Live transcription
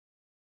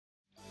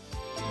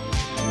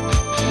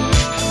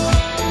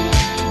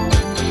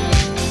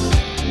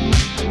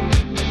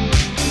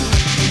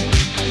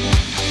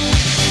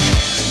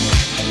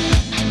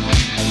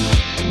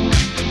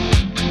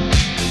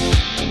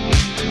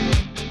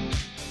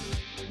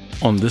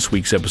On this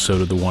week's episode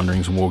of the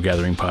Wanderings and Wool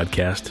Gathering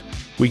podcast,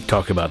 we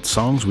talk about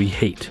songs we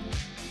hate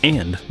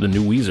and the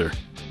new Weezer.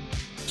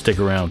 Stick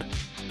around.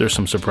 There's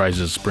some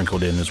surprises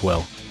sprinkled in as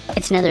well.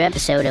 It's another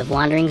episode of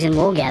Wanderings and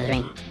Wool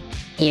Gathering.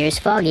 Here's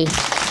Foggy.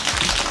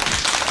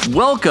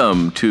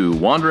 Welcome to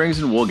Wanderings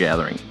and Wool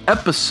Gathering,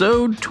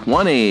 episode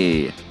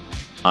 20.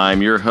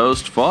 I'm your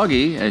host,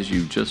 Foggy, as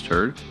you just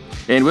heard.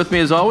 And with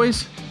me, as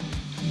always,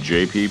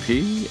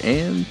 JPP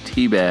and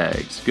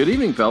T-Bags. Good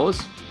evening,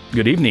 fellas.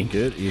 Good evening.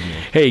 Good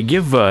evening. Hey,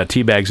 give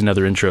T-Bags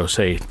another intro.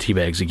 Say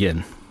T-Bags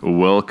again.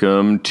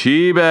 Welcome,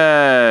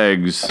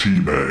 T-Bags.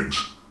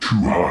 T-Bags, too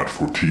hot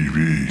for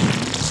TV.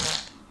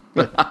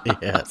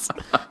 Yes.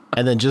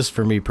 And then just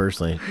for me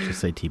personally, just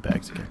say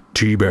T-Bags again.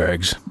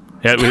 T-Bags.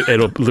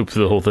 It'll loop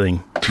through the whole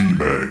thing.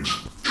 T-Bags,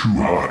 too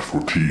hot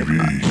for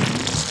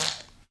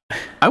TV.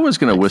 I was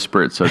going to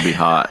whisper it so it'd be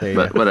hot,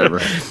 but whatever.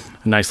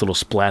 A nice little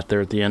splat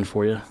there at the end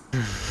for you.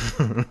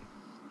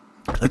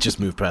 Let's just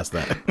move past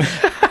that.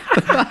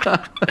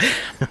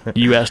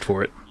 You asked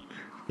for it.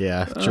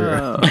 Yeah, true.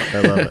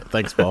 I love it.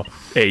 Thanks, Paul.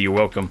 Hey, you're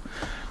welcome.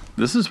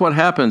 This is what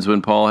happens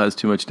when Paul has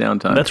too much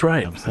downtime. That's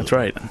right.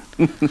 Absolutely.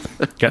 That's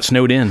right. Got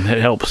snowed in. It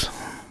helps.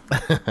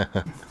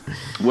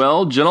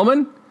 Well,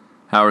 gentlemen,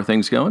 how are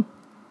things going?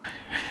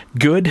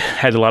 Good.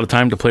 Had a lot of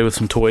time to play with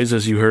some toys,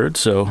 as you heard,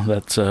 so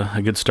that's a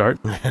good start.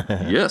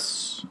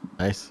 Yes.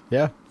 Nice.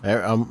 Yeah,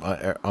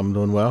 I'm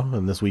doing well,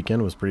 and this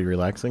weekend was pretty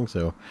relaxing,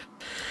 so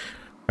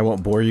I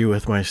won't bore you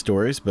with my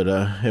stories, but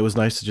it was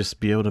nice to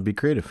just be able to be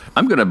creative.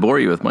 I'm going to bore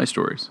you with my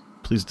stories.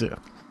 Please do.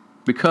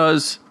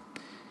 Because,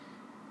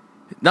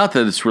 not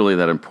that it's really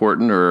that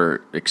important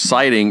or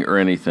exciting or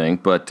anything,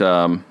 but,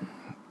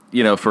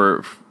 you know,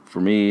 for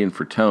me and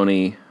for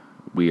Tony,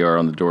 we are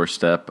on the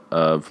doorstep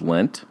of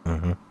Lent,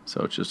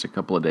 so it's just a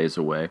couple of days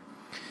away.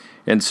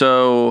 And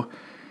so,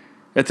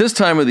 at this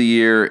time of the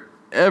year,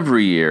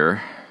 every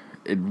year,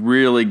 it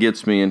really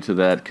gets me into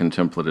that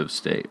contemplative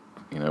state.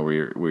 You know,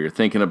 where you're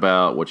thinking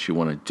about what you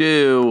want to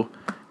do.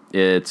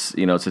 It's,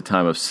 you know, it's a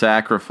time of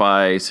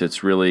sacrifice.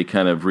 It's really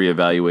kind of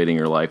reevaluating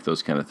your life,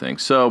 those kind of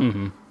things.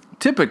 So,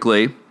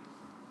 typically,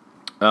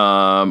 a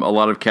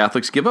lot of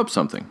Catholics give up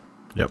something.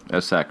 Yep.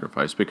 As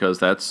sacrifice, because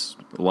that's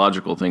a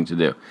logical thing to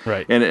do.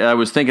 Right. And I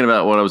was thinking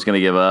about what I was going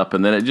to give up,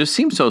 and then it just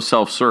seemed so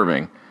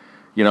self-serving.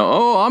 You know,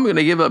 oh, I'm going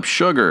to give up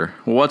sugar.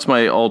 Well, what's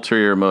my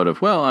ulterior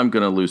motive? Well, I'm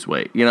going to lose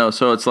weight. You know,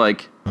 so it's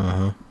like,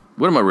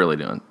 what am I really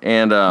doing?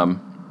 And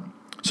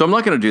so I'm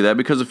not going to do that,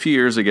 because a few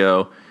years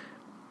ago,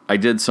 I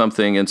did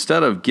something.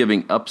 Instead of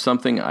giving up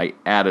something, I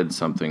added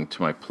something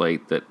to my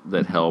plate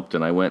that helped,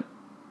 and I went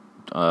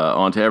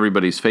onto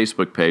everybody's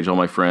Facebook page, all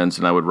my friends,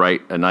 and I would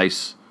write a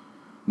nice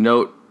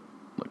note,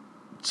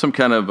 some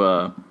kind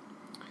of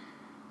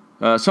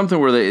something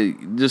where they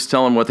just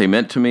tell them what they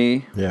meant to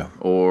me,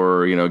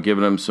 or, you know,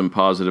 giving them some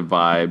positive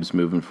vibes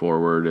moving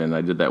forward. And I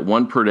did that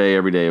one per day,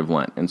 every day of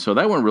Lent, and so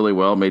that went really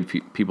well, made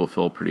people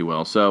feel pretty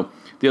well. So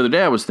the other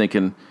day I was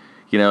thinking,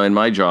 you know, in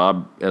my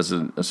job as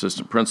an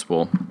assistant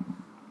principal,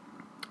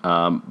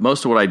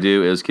 most of what I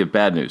do is give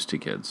bad news to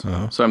kids.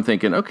 So I'm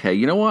thinking, okay,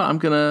 you know what, I'm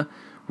gonna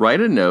write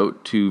a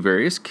note to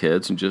various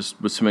kids and just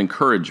with some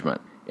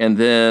encouragement. And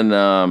then,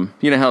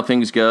 you know how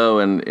things go,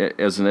 and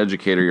as an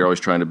educator, you're always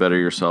trying to better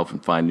yourself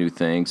and find new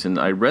things. And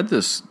I read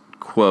this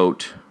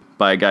quote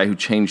by a guy who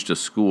changed a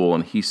school,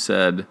 and he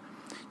said,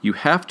 "You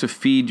have to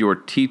feed your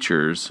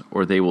teachers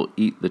or they will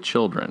eat the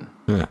children."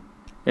 Yeah.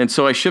 And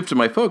so I shifted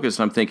my focus.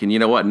 I'm thinking, you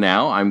know what,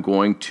 now I'm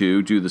going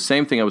to do the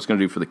same thing I was going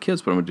to do for the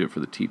kids, but I'm going to do it for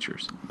the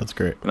teachers. That's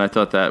great. And I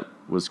thought that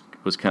was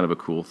kind of a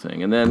cool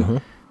thing. And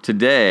then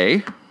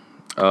today,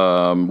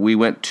 we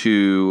went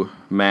to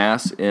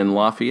Mass in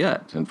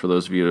Lafayette, and for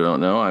those of you who don't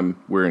know,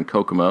 we're in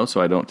Kokomo,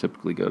 so I don't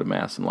typically go to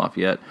Mass in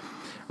Lafayette.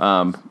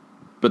 But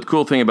the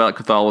cool thing about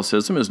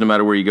Catholicism is no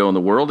matter where you go in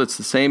the world, it's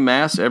the same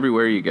Mass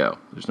everywhere you go.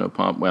 There's no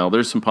pomp. Well,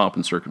 there's some pomp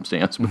and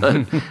circumstance,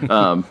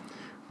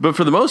 but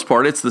for the most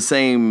part, it's the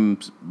same.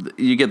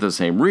 You get the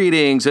same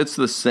readings. It's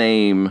the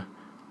same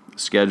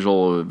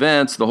schedule of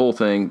events, the whole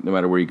thing, no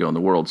matter where you go in the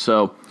world.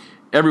 So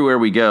everywhere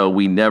we go,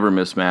 we never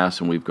miss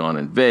Mass, and we've gone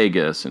in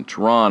Vegas and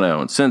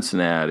Toronto and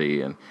Cincinnati,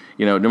 and,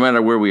 you know, no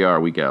matter where we are,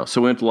 we go. So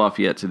we went to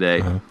Lafayette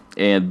today,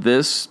 and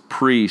this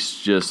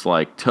priest just,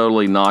 like,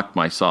 totally knocked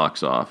my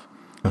socks off.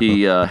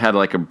 He had,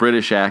 like, a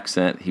British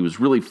accent. He was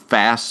really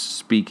fast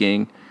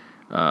speaking,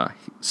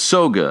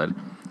 so good.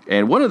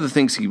 And one of the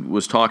things he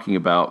was talking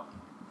about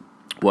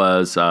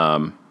was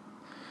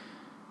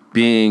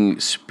being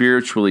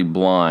spiritually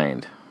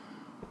blind.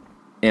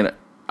 And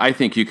I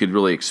think you could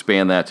really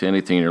expand that to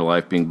anything in your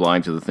life, being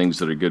blind to the things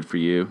that are good for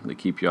you, that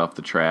keep you off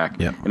the track.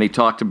 Yeah. And he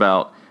talked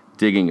about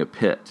digging a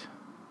pit.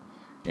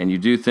 And you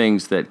do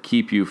things that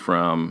keep you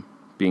from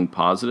being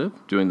positive,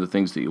 doing the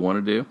things that you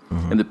want to do.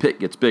 And the pit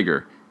gets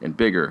bigger and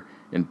bigger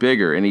and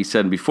bigger. And he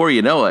said, before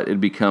you know it, it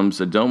becomes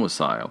a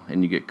domicile,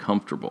 and you get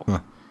comfortable.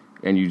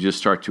 And you just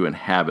start to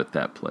inhabit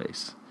that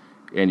place.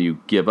 And you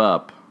give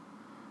up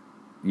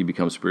you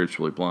become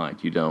spiritually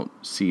blind. You don't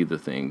see the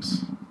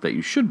things that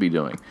you should be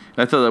doing. And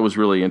I thought that was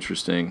really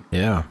interesting.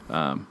 Yeah.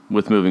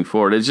 With moving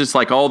forward, it's just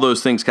like all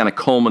those things kind of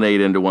culminate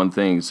into one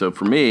thing. So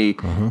for me,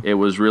 it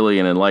was really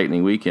an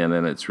enlightening weekend,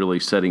 and it's really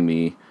setting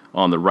me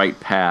on the right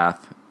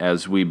path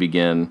as we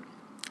begin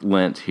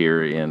Lent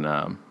here in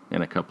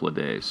a couple of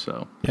days.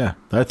 So Yeah,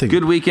 I think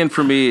good weekend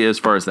for me as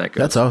far as that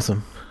goes. that's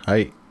awesome.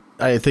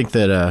 I think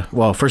that,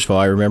 well, first of all,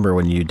 I remember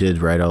when you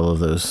did write all of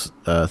those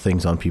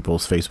things on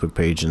people's Facebook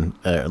page and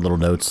little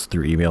notes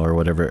through email or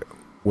whatever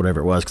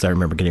it was, because I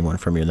remember getting one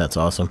from you, and that's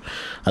awesome.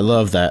 I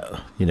love that,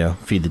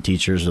 feed the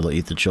teachers or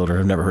eat the children.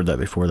 I've never heard that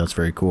before. That's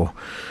very cool.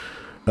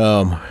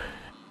 And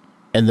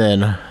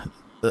then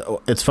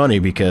it's funny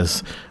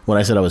because when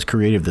I said I was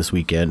creative this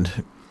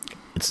weekend,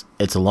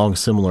 it's along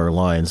similar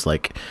lines.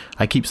 Like,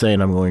 I keep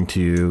saying I'm going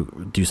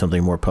to do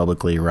something more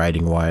publicly,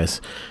 writing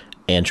wise,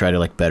 and try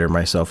to better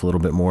myself a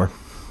little bit more.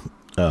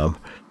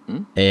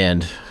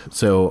 And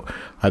so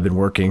I've been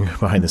working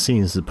behind the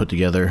scenes to put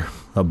together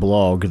a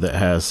blog that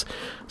has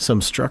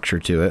some structure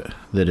to it,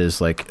 that is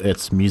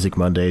it's Music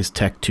Mondays,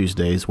 Tech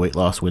Tuesdays, Weight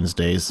Loss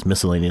Wednesdays,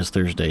 Miscellaneous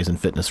Thursdays, and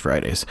Fitness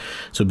Fridays.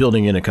 So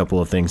building in a couple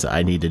of things that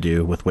I need to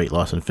do with weight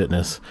loss and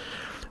fitness.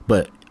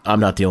 But I'm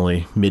not the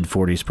only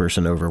mid-40s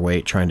person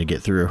overweight trying to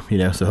get through,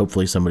 so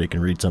hopefully somebody can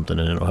read something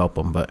and it'll help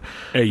them. But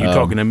Hey, you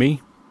talking to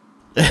me?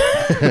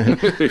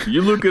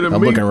 You looking at me?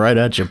 I'm looking right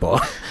at you, Paul,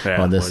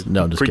 Yeah, on this. well,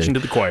 No, I'm just preaching kidding. to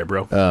the choir,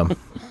 bro.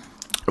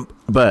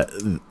 But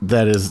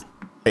that is,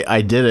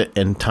 I did it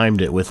and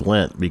timed it with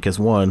Lent because,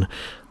 one,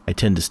 I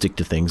tend to stick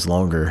to things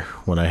longer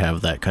when I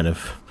have that kind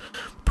of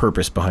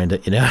purpose behind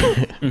it,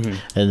 And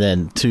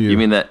then two, You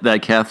mean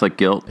that Catholic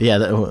guilt? yeah,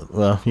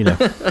 well,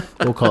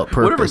 we'll call it purpose.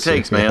 Whatever it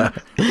takes, man.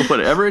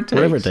 Whatever it takes.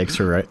 Whatever it takes,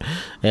 right?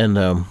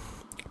 And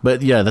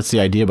but yeah, that's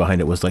the idea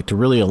behind it, was to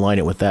really align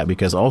it with that,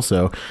 because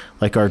also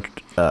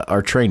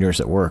our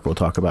trainers at work will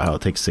talk about how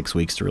it takes 6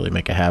 weeks to really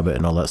make a habit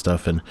and all that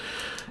stuff, and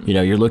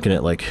you're looking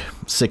at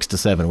 6 to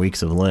 7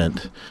 weeks of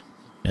Lent,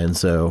 and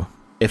so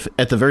if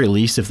at the very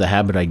least, if the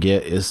habit I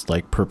get is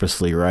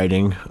purposely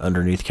writing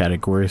underneath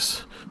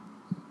categories,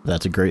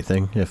 that's a great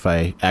thing. If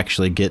I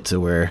actually get to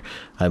where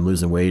I'm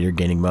losing weight or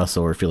gaining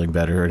muscle or feeling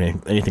better or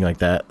anything like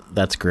that,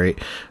 that's great.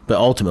 But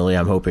ultimately,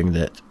 I'm hoping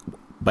that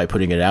by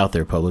putting it out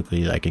there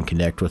publicly, I can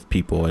connect with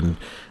people and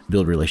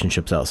build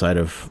relationships outside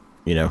of,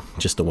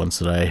 just the ones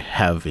that I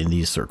have in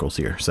these circles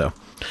here. So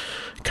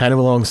kind of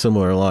along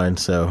similar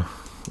lines. So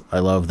I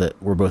love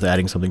that we're both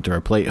adding something to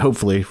our plate,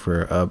 hopefully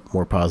for a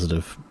more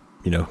positive,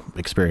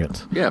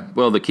 experience. Yeah.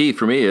 Well, the key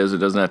for me is it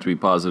doesn't have to be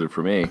positive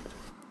for me.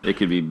 It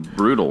could be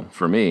brutal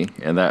for me,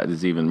 and that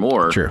is even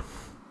more Sure.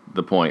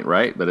 the point,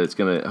 right? But it's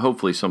going to,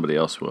 hopefully somebody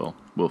else will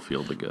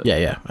feel the good.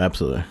 Yeah,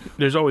 absolutely.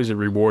 There's always a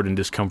reward in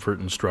discomfort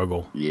and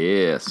struggle.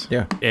 Yes.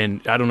 Yeah.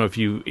 And I don't know if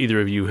either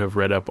of you have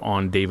read up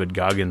on David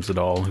Goggins at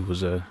all, who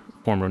was a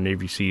former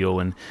Navy SEAL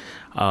and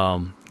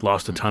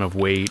lost a ton of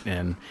weight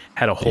and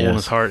had a hole in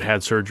his heart,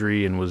 had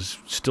surgery, and was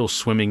still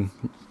swimming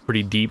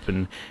pretty deep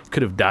and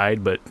could have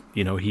died, but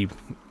he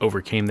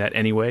overcame that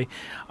anyway.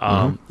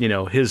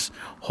 His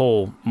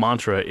whole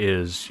mantra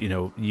is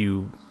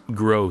you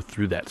grow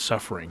through that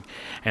suffering,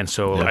 and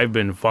so I've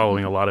been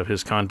following a lot of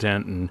his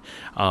content and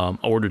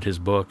ordered his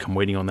book. I'm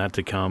waiting on that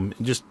to come,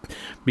 just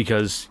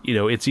because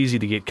it's easy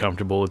to get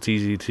comfortable. It's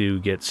easy to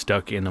get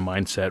stuck in a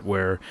mindset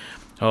where,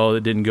 oh,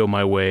 it didn't go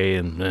my way,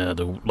 and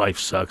the life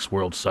sucks,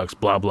 world sucks,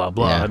 blah, blah,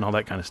 blah, and all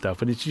that kind of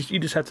stuff. And it's just, you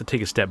just have to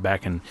take a step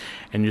back and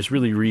just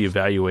really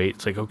reevaluate.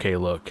 It's like, okay,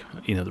 look,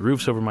 the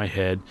roof's over my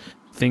head.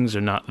 Things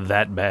are not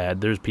that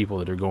bad. There's people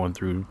that are going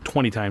through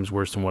 20 times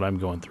worse than what I'm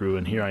going through,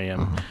 and here I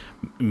am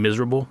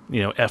miserable.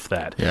 F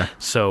that. Yeah.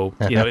 So,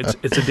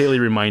 it's a daily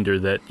reminder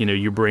that,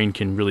 your brain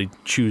can really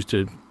choose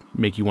to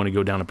make you want to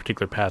go down a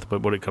particular path,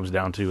 but what it comes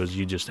down to is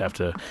you just have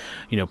to,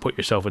 put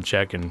yourself in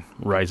check and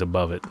rise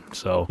above it.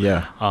 So,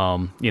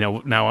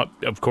 now,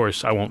 of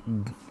course, I won't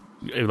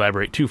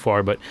elaborate too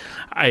far, but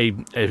I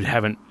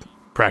haven't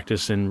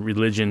practiced in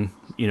religion,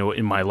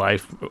 in my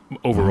life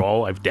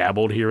overall. I've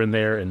dabbled here and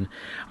there, and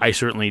I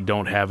certainly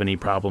don't have any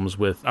problems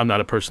with, I'm not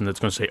a person that's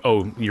going to say,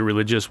 oh, you're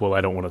religious, well,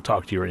 I don't want to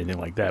talk to you or anything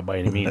like that by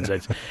any means.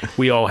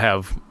 We all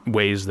have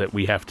ways that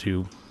we have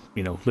to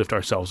lift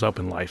ourselves up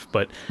in life.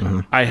 But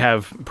I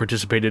have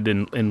participated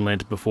in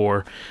Lent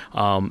before,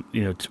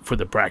 for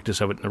the practice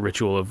of it, and the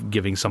ritual of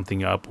giving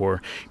something up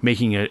or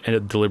making a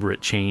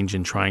deliberate change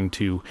and trying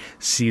to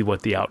see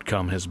what the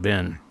outcome has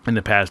been. In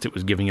the past, it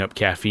was giving up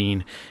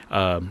caffeine.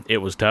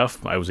 It was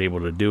tough. I was able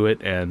to do it.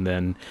 And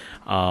then,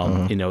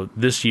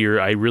 this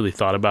year, I really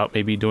thought about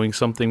maybe doing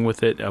something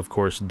with it. Of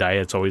course,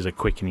 diet's always a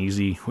quick and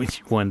easy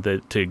one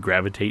to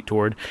gravitate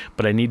toward,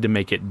 but I need to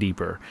make it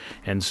deeper.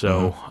 And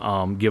so,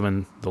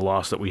 given the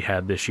loss that we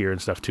had this year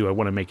and stuff too, I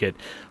want to make it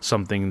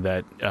something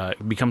that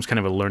becomes kind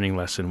of a learning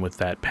lesson with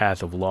that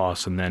path of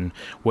loss, and then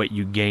what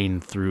you gain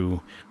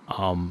through,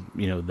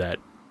 that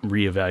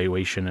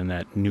reevaluation and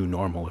that new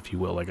normal, if you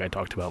will, like I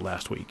talked about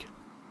last week.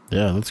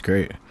 Yeah, that's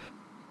great.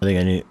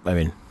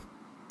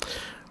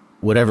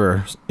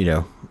 Whatever,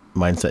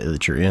 mindset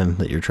that you're in,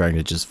 that you're trying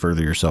to just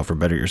further yourself or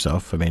better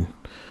yourself.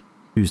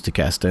 who's to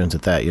cast stones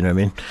at that? You know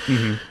what I mean?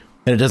 Mm-hmm.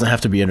 And it doesn't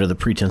have to be under the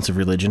pretense of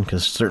religion,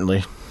 because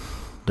certainly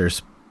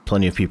there's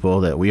plenty of people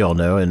that we all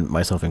know, and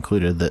myself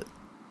included, that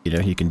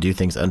you can do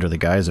things under the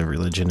guise of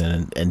religion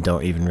and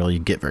don't even really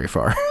get very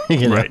far.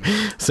 Right.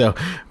 So,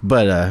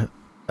 but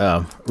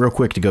real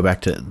quick, to go back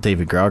to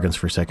David Goggins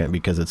for a second,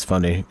 because it's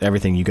funny,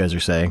 everything you guys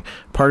are saying.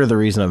 Part of the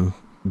reason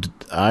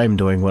I'm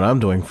doing what I'm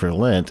doing for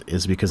Lent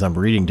is because I'm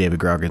reading David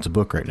Goggins'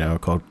 book right now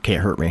called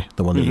Can't Hurt Me,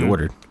 the one that you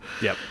ordered.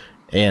 Yep.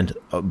 And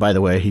by the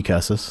way, he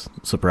cusses.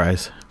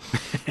 Surprise!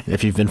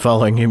 If you've been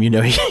following him, you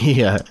know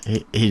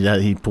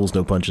he pulls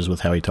no punches with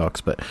how he talks.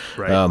 But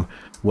right.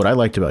 What I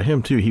liked about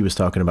him too, he was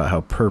talking about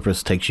how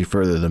purpose takes you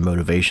further than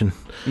motivation.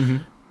 Mm-hmm.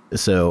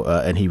 So,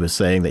 and he was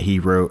saying that he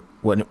wrote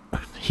when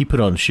he put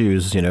on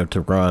shoes,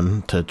 to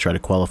run to try to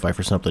qualify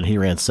for something. He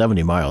ran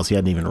 70 miles. He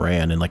hadn't even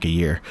ran in like a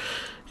year.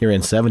 He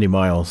ran 70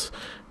 miles,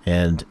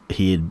 and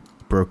he had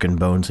broken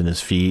bones in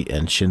his feet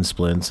and shin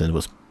splints, and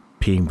was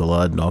peeing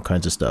blood and all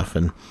kinds of stuff.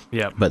 And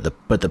but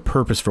the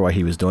purpose for why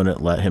he was doing it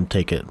let him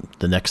take it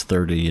the next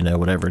 30,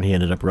 whatever, and he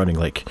ended up running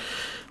like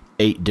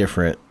 8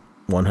 different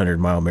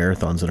 100-mile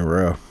marathons in a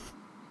row.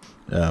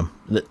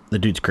 The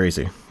dude's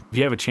crazy. If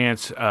you have a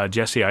chance,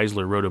 Jesse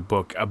Eisler wrote a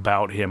book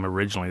about him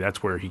originally.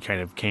 That's where he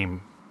kind of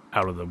came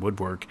out of the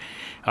woodwork,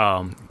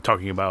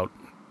 talking about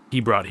he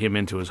brought him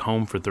into his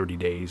home for 30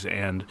 days,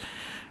 and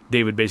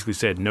David basically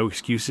said, no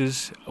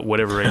excuses.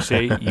 Whatever I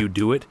say, you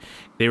do it.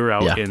 They were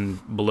out in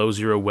below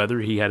zero weather.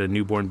 He had a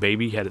newborn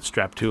baby, had it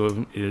strapped to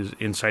him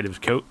inside of his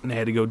coat, and they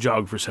had to go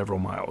jog for several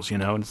miles,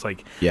 And it's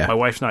like, my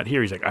wife's not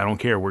here. He's like, I don't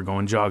care. We're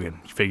going jogging.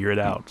 Figure it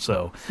out.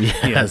 So,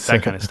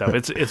 that kind of stuff.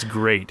 It's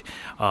great.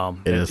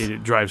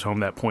 It drives home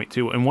that point,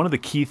 too. And one of the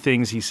key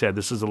things he said,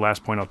 this is the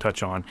last point I'll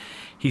touch on,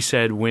 he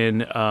said,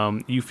 when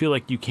you feel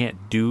like you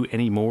can't do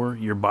any more,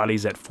 your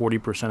body's at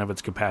 40% of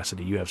its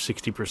capacity. You have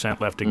 60%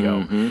 left to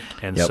go.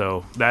 Mm-hmm. And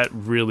so that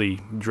really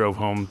drove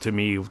home to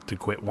me to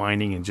quit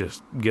whining and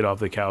just get off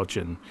the couch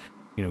and,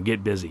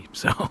 get busy.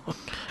 So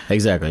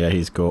exactly. Yeah,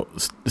 he's cool.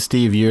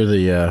 Steve,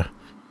 you're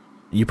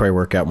you probably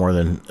work out more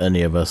than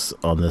any of us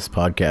on this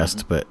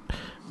podcast, but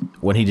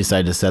when he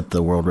decided to set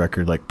the world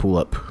record, like pull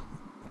up,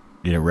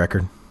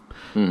 record,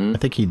 I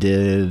think he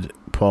did,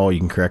 Paul, you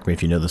can correct me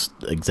if you know this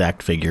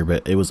exact figure,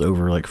 but it was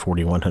over like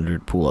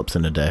 4,100 pull-ups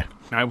in a day.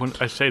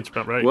 I say it's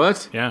about right.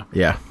 What? Yeah.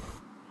 Yeah.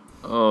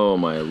 Oh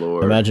my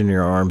Lord. Imagine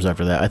your arms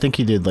after that. I think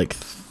he did like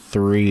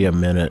 3 a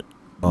minute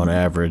on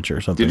average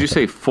or something. Did you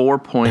say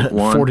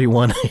 4.1?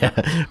 41,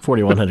 yeah,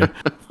 4,100.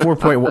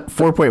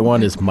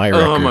 4.1 is my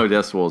record. Oh, my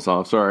decibel's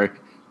off, sorry.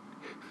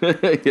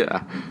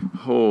 Yeah.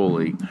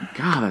 Holy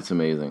God, that's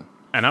amazing.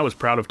 And I was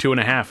proud of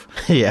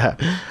 2.5. Yeah.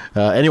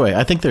 Anyway,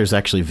 I think there's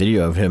actually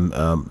video of him.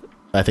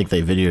 I think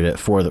they videoed it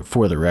for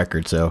the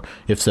record, so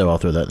if so, I'll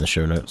throw that in the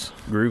show notes.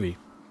 Groovy.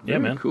 Yeah, Very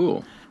man.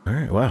 Cool. All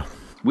right, wow.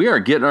 We are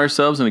getting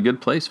ourselves in a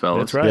good place, fellas.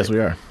 That's right. Yes, we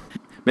are.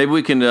 Maybe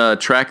we can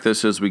track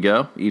this as we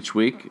go each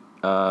week.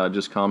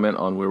 Just comment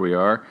on where we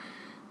are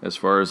as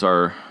far as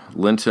our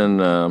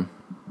Lenten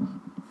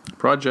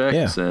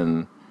projects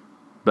and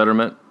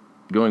betterment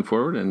going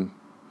forward, and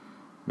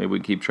maybe we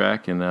can keep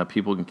track, and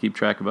people can keep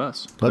track of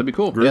us. That'd be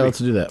cool. Yeah, let's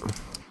do that.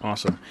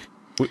 Awesome.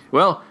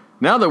 Well,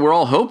 now that we're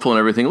all hopeful and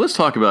everything, let's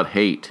talk about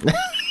hate.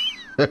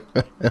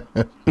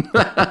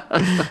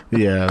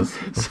 Yes.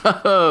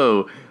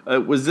 So,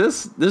 was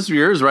this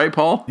yours, right,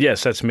 Paul?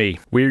 Yes, that's me.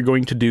 We're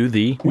going to do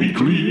the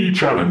Weekly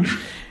Challenge.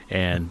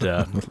 And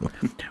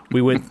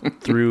we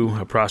went through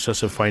a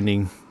process of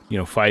finding,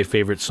 5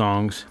 favorite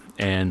songs,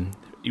 and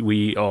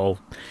we all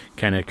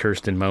kind of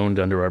cursed and moaned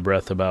under our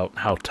breath about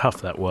how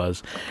tough that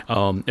was.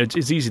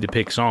 It's easy to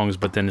pick songs,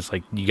 but then it's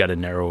like you got to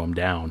narrow them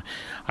down.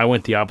 I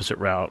went the opposite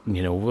route.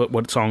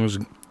 What songs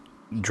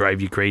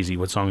drive you crazy?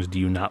 What songs do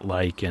you not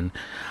like? And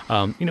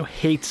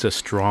hate's a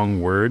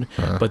strong word,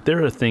 but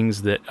there are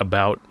things that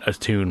about a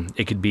tune.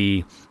 It could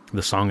be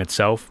the song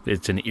itself.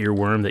 It's an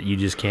earworm that you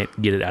just can't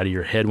get it out of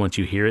your head once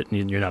you hear it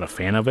and you're not a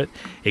fan of it.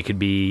 It could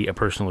be a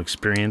personal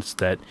experience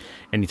that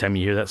anytime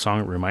you hear that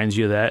song, it reminds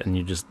you of that, and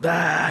you just,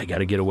 I got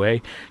to get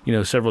away.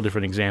 Several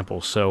different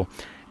examples. So,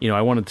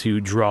 I wanted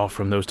to draw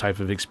from those type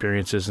of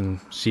experiences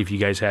and see if you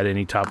guys had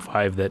any top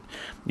 5 that,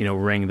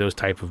 rang those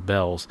type of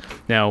bells.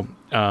 Now,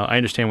 I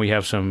understand we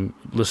have some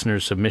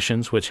listeners'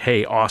 submissions, which,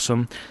 hey,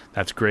 awesome.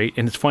 That's great.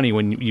 And it's funny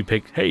when you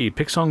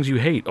pick songs you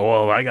hate.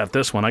 Oh, I got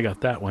this one. I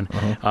got that one.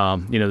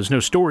 There's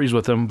no stories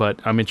with them, but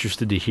I'm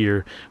interested to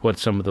hear what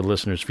some of the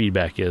listeners'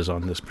 feedback is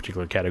on this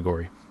particular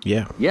category.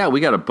 Yeah. Yeah,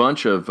 we got a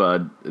bunch of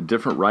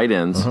different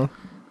write-ins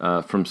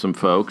from some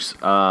folks.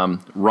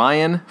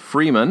 Ryan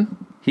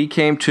Freeman, he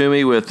came to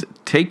me with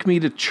Take Me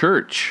to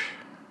Church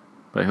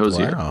by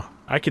Hosier. Wow.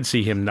 I could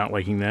see him not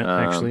liking that,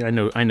 actually. I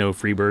know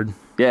Freebird.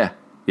 Yeah,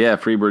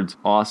 Freebird's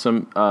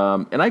awesome.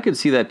 And I could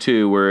see that,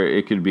 too, where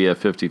it could be a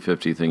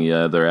 50-50 thing. You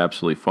either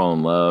absolutely fall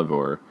in love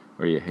or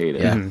you hate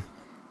it. Yeah.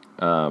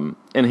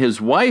 And his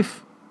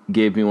wife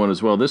gave me one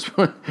as well. This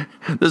one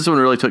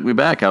really took me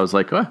back. I was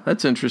like, oh,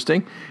 that's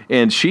interesting.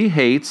 And she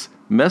hates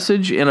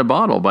Message in a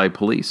Bottle by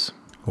Police.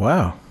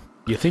 Wow.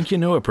 You think you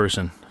know a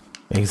person.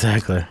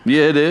 Exactly.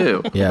 You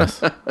do.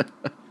 Yes.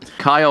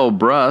 Kyle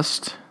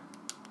Brust,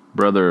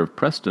 brother of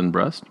Preston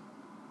Brust,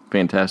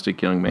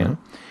 fantastic young man.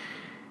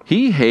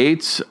 He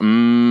hates,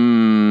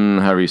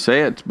 however you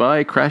say it,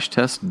 by Crash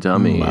Test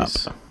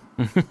Dummies.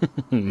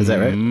 Is that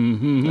right?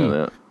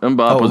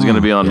 Mbop was going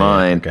to be on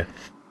mine. Okay.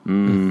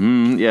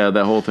 Yeah,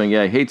 that whole thing.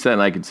 Yeah, he hates that,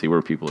 and I can see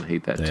where people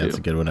hate that Yeah, too. that's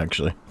a good one,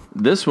 actually.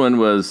 This one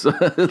was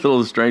a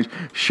little strange.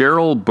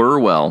 Cheryl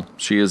Burwell.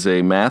 She is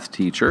a math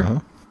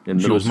teacher in middle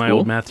She was school. my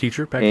old math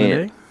teacher back in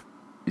the day.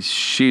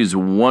 She's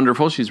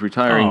wonderful. She's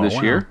retiring this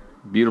wow. year.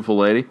 Beautiful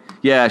lady.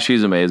 Yeah,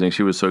 she's amazing.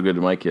 She was so good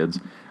to my kids.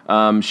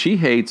 She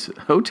hates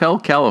Hotel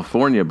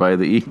California by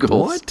the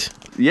Eagles. What?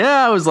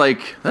 Yeah, I was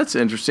like, that's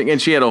interesting.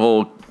 And she had a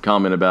whole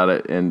comment about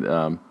it,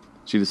 and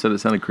she just said it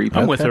sounded creepy.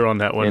 I'm with her on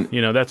that one. And-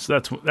 You know, that's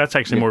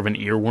actually more of an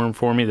earworm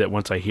for me. That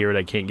once I hear it,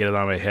 I can't get it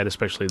out of my head,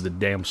 especially the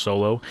damn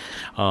solo.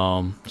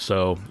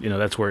 So you know,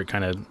 that's where it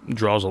kind of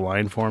draws a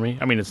line for me.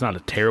 I mean, it's not a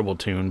terrible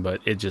tune,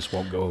 but it just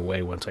won't go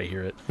away once I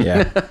hear it.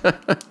 Yeah.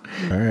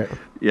 All right.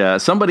 Yeah,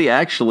 somebody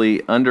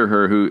actually under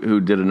her who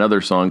did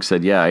another song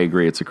said, yeah, I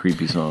agree, it's a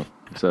creepy song.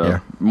 So Yeah.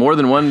 more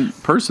than one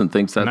person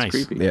thinks that's Nice.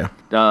 creepy.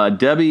 Yeah.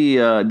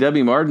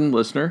 Debbie Martin,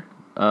 listener,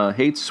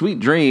 hates Sweet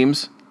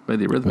Dreams by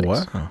the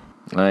Eurythmics. Wow.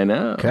 I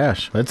know.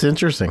 Gosh, that's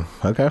interesting.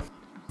 Okay.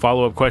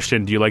 Follow-up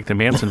question: do you like the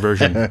Manson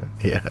version?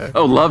 Yeah.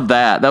 Oh, love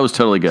that. That was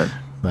totally good.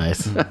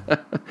 Nice.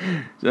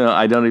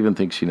 I don't even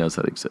think she knows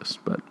that exists.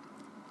 But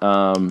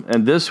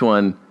and this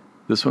one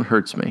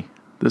hurts me.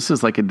 This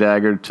is like a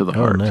dagger to the Oh,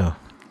 heart. no.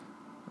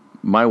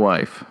 My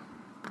wife,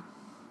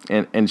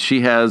 and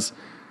she has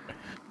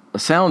a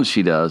sound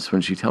she does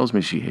when she tells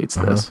me she hates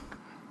this.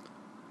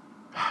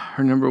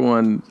 Her number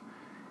one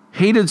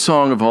hated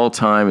song of all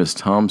time is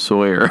Tom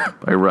Sawyer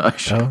by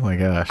Rush. Oh, my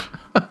gosh.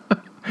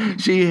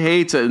 She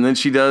hates it, and then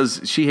she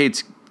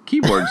hates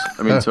keyboards.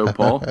 I mean, so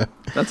Paul,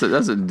 that's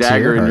a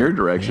dagger in heart. your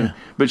direction. Yeah.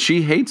 But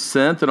she hates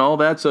synth and all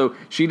that, so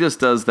she just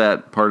does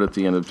that part at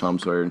the end of Tom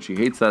Sawyer, and she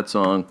hates that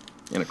song,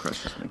 and it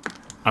crushes me.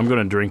 I'm going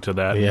to drink to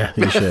that Yeah,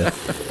 you should.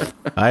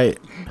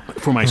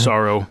 for my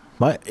sorrow.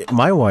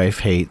 My wife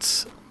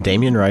hates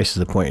Damien Rice to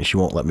the point she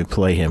won't let me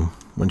play him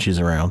when she's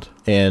around.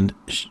 And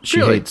she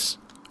Really? hates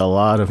a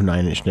lot of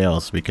Nine Inch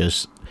Nails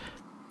because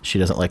she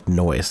doesn't like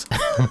noise.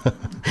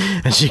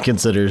 And she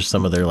considers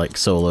some of their like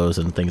solos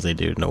and things they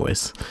do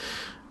noise.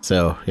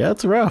 So, yeah,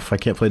 it's rough. I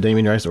can't play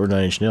Damien Rice or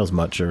Nine Inch Nails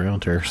much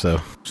around her. So,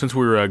 Since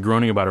we were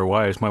groaning about our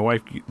wives, my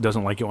wife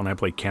doesn't like it when I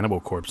play Cannibal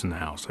Corpse in the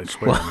house. I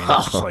swear. I mean,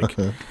 it's just like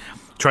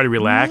try to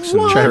relax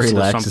and Try to listen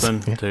relax.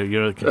 something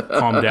to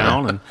calm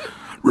down and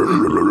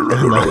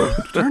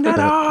turn that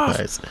off.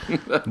 nice.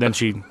 Then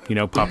she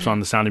pops on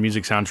the Sound of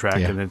Music soundtrack,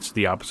 Yeah. and it's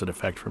the opposite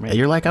effect for me.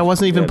 You're like, I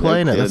wasn't even Yeah, no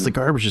playing it. That's kidding. the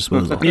garbage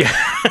disposal. Yeah.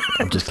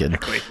 I'm just kidding.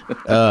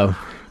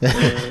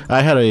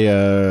 I had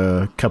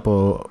a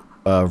couple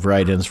of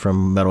write-ins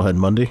from Metalhead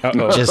Monday,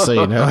 just so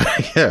you know.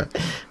 Yeah.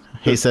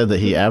 He said that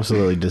he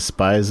absolutely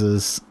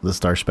despises the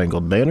Star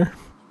Spangled Banner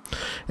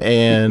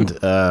and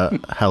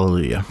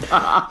Hallelujah.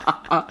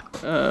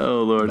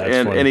 Oh, Lord.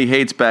 That's funny. And he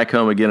hates Back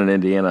Home Again in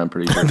Indiana, I'm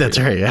pretty sure. That's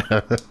right,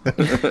 yeah.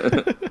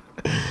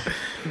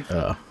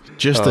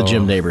 Just the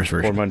Jim Neighbors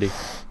Or version. Monday.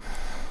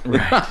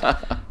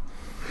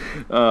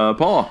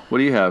 Paul, what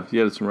do you have? You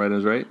had some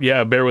write-ins, right?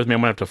 Yeah, bear with me.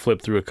 I'm going to have to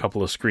flip through a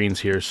couple of screens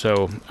here.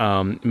 So,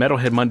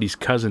 Metalhead Monday's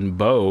cousin,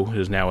 Bo,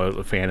 is now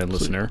a fan and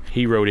listener.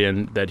 He wrote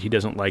in that he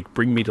doesn't like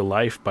Bring Me to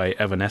Life by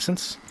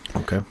Evanescence.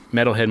 Okay.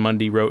 Metalhead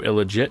Monday wrote a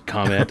legit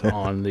comment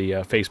on the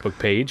Facebook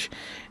page,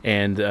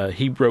 and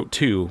he wrote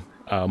two,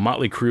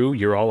 Motley Crue,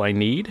 You're All I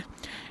Need,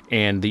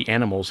 and The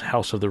Animals,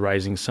 House of the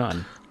Rising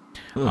Sun.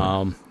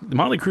 The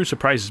Motley Crue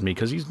surprises me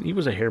because he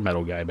was a hair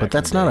metal guy back But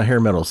that's in the not day. a hair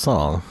metal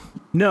song.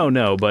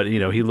 No, but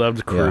he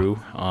loved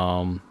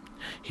Crue.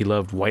 He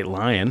loved White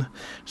Lion,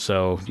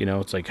 so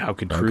it's like how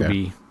could Crue Okay.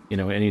 be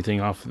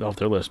anything off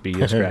their list be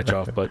a scratch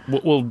off? But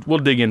we'll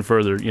dig in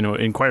further.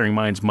 Inquiring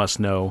minds must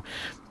know.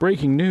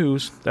 Breaking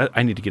news.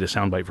 I need to get a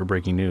soundbite for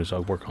breaking news.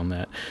 I'll work on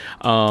that.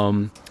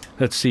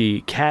 Let's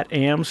see. Kat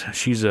Ams,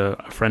 she's a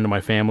friend of my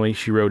family.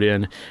 She wrote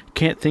in,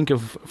 can't think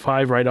of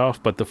 5 right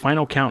off, but the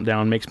final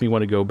countdown makes me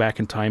want to go back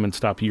in time and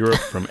stop Europe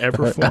from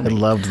ever I forming.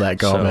 loved that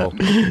comment.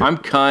 I'm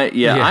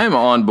I'm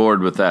on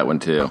board with that one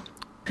too.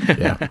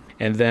 Yeah.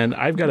 And then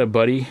I've got a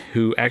buddy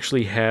who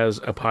actually has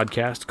a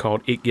podcast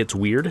called It Gets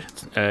Weird.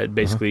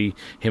 Basically,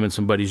 him and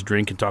some buddies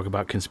drink and talk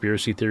about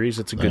conspiracy theories.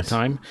 It's a good Nice.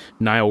 time.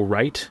 Niall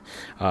Wright.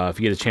 If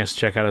you get a chance to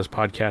check out his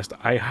podcast,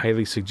 I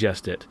highly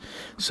suggest it.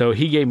 So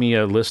he gave me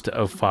a list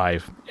of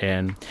 5.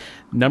 And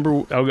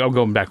I'll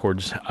go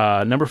backwards.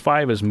 Number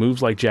 5 is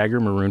Moves Like Jagger,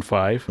 Maroon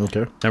 5.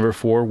 Okay. Number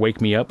 4,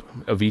 Wake Me Up,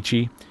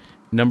 Avicii.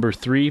 Number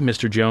 3,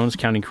 Mr. Jones,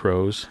 Counting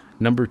Crows.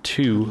 Number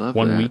 2, Love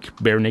 1 that. Week,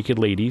 Bare Naked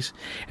Ladies.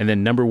 And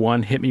then number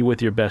 1, Hit Me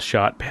With Your Best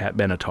Shot, Pat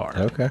Benatar.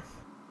 Okay.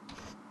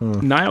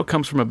 Niall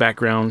comes from a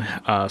background.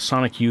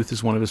 Sonic Youth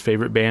is one of his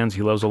favorite bands.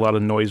 He loves a lot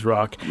of noise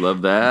rock.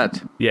 Love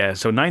that. Yeah,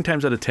 so 9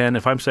 times out of 10,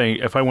 if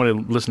I want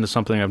to listen to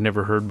something I've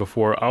never heard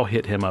before, I'll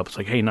hit him up. It's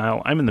like, hey,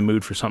 Niall, I'm in the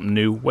mood for something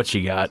new. What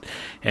you got?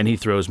 And he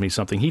throws me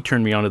something. He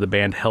turned me on to the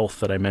band Health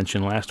that I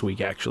mentioned last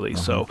week, actually.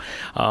 So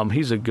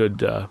he's a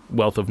good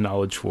wealth of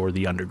knowledge for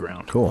the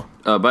underground. Cool.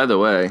 By the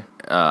way,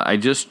 I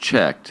just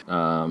checked,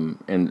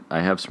 and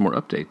I have some more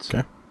updates.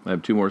 Okay. I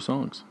have 2 more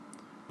songs.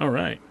 All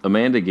right.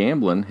 Amanda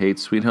Gamblin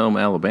hates Sweet Home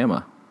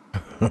Alabama.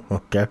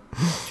 Okay.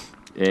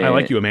 And, I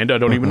like you, Amanda. I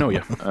don't even know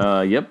you.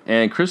 Yep.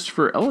 And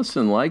Christopher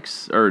Ellison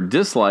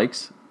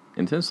dislikes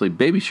intensely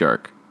Baby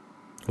Shark.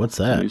 What's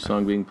New that?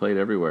 song being played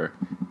everywhere.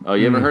 Oh,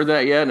 you haven't heard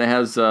that yet? And it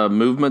has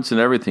movements and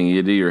everything.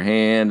 You do your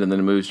hand, and then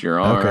it moves to your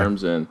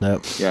arms. And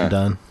Nope. yeah,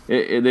 Done.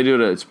 They do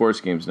it at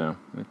sports games now.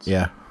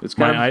 It's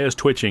kind My eye is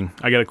twitching.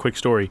 I got a quick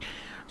story.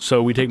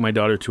 So we take my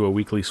daughter to a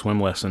weekly swim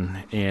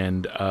lesson,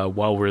 and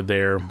while we're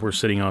there, we're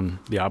sitting on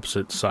the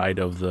opposite side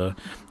of the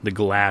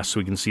glass so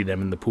we can see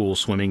them in the pool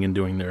swimming and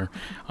doing their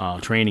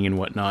training and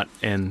whatnot.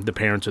 And the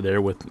parents are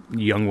there with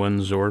young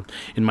ones, or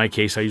in my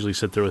case, I usually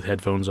sit there with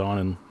headphones on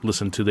and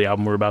listen to the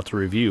album we're about to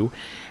review.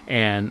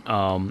 And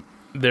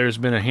there's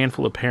been a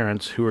handful of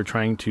parents who are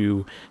trying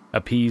to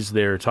appease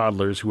their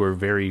toddlers who are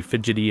very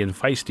fidgety and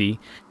feisty,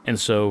 and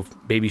so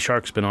Baby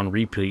Shark's been on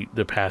repeat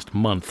the past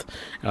month,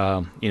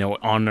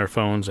 on their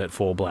phones at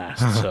full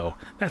blast. So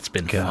that's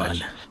been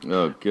fun.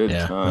 Oh, good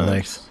Yeah. time.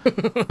 Thanks.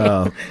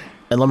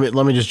 And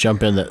let me just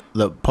jump in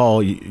that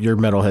Paul, your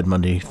Metalhead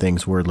Monday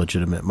things were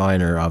legitimate.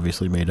 Mine are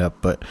obviously made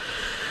up, but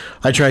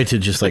I tried to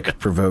just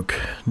provoke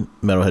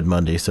Metalhead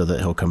Monday so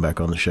that he'll come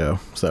back on the show.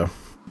 So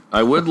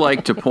I would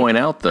like to point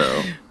out,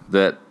 though,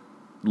 that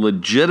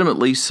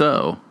legitimately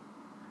so,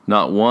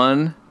 not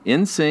one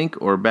NSYNC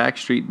or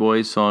Backstreet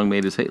Boys song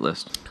made his hate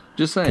list.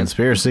 Just saying.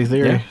 conspiracy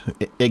theory.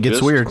 Yeah. It gets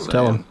Just weird. saying.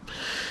 Tell him.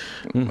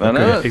 I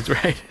know. That's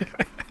right.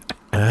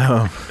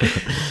 All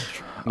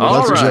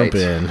Let's right. jump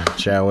in,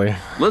 shall we?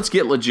 Let's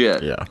get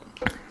legit. Yeah.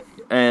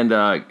 And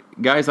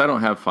guys, I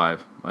don't have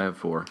 5. I have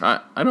 4.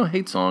 I don't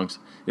hate songs.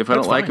 If I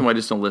That's don't like fine. them, I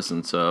just don't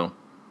listen. So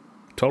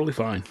Totally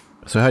fine.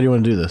 So how do you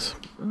want to do this?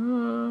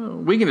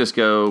 we can just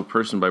go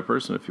person by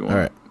person if you want.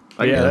 All right.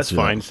 Yeah, let's that's do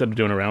that. fine. Instead of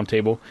doing a round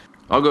table.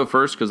 I'll go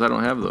first because I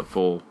don't have the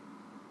full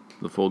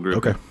group.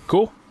 Okay.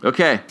 Cool.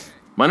 Okay.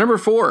 My number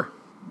 4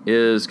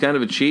 is kind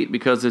of a cheat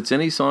because it's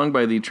any song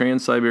by the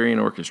Trans-Siberian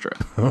Orchestra.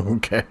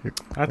 Okay.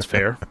 That's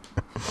fair.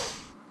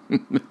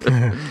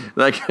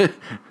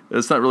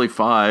 It's not really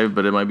 5,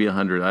 but it might be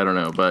 100. I don't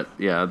know. But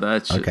yeah,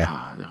 that's just, Okay.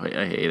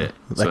 I hate it.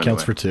 That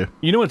counts for 2.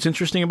 You know what's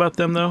interesting about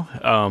them, though?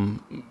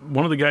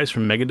 One of the guys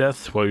from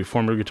Megadeth,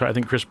 former guitar, I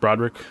think Chris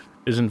Broderick,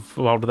 is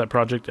involved with that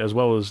project, as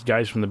well as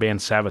guys from the band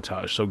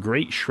Savatage. So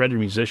great shredder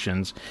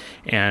musicians,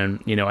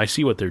 and I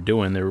see what they're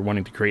doing. They're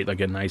wanting to create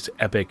a nice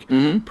epic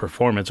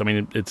performance. I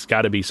mean, it's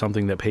got to be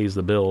something that pays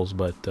the bills,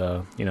 but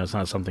it's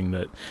not something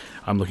that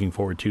I'm looking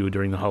forward to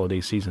during the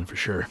holiday season for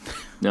sure.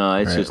 No,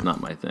 it's Right. just not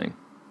my thing.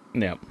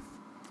 Yeah.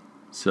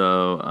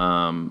 So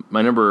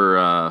my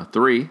number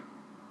 3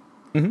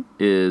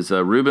 is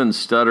Ruben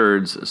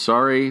Studdard's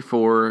 "Sorry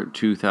for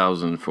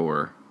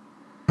 2004."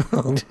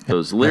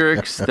 Those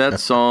lyrics, that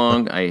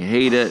song, I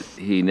hate it.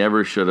 He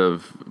never should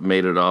have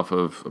made it off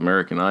of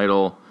American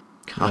Idol.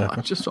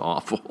 God, just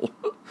awful.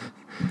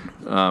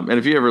 And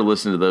if you ever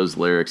listen to those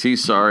lyrics,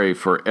 he's sorry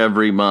for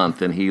every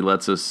month, and he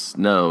lets us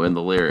know in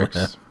the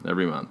lyrics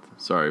every month.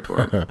 Sorry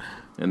for it.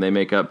 And they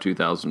make up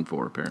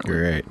 2004, apparently.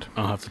 Great.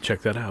 I'll have to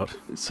check that out.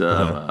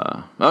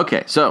 So,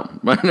 okay, so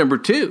my number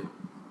 2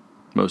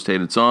 most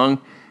hated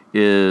song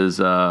is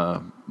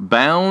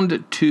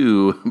Bound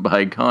 2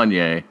 by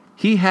Kanye.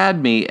 He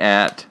had me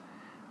at,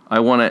 I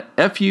want to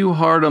F you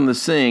hard on the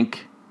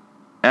sink.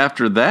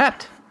 After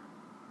that,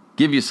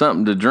 give you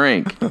something to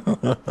drink.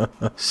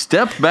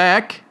 Step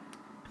back,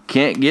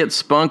 can't get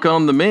spunk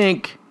on the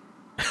mink.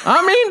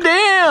 I mean,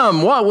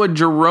 damn, what would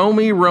Jerome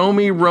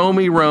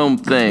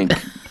think?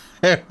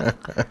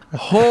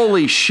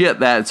 Holy shit,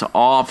 that's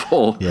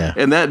awful. Yeah.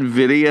 And that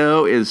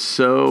video is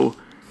so,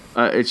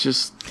 it's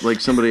just like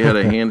somebody had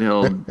a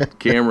handheld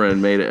camera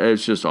and made it.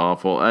 It's just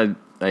awful.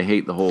 I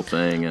hate the whole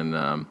thing.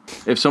 And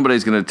if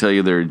somebody's going to tell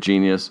you they're a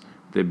genius,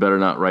 they better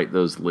not write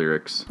those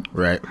lyrics.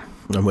 Right.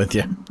 I'm with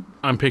you.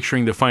 I'm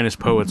picturing the finest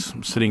poets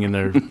sitting in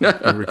their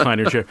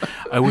recliner chair.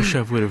 I wish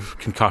I would have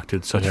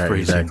concocted such Right,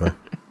 phrasing. exactly.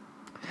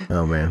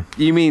 Oh, man.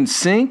 You mean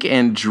sink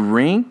and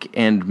drink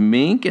and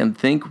mink and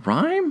think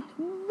rhyme?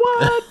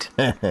 What?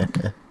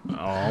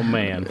 Oh,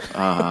 man.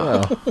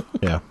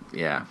 Yeah.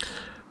 Yeah.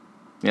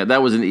 Yeah,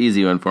 that was an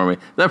easy one for me.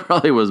 That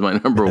probably was my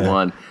number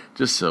 1.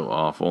 Just so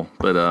awful.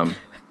 But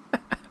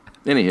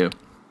anywho.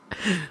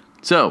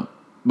 So,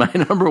 my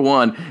number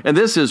 1, and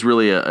this is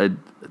really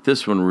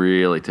this one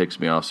really ticks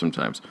me off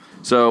sometimes.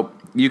 So,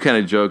 you kind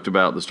of joked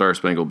about the Star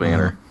Spangled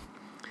Banner.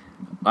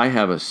 I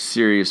have a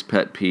serious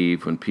pet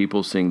peeve when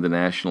people sing the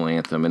national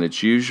anthem, and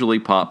it's usually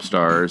pop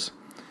stars.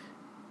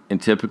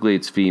 and typically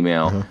it's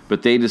female,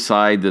 but they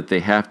decide that they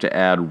have to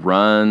add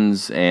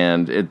runs,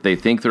 and they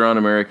think they're on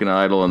American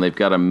Idol, and they've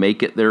got to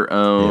make it their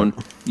own.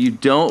 Yeah. You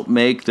don't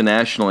make the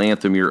national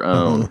anthem your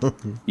own.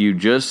 You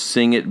just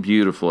sing it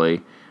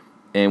beautifully.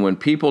 And when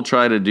people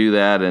try to do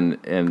that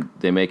and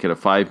they make it a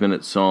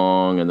 5-minute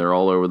song and they're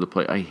all over the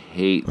place, I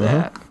hate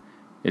that.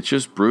 It's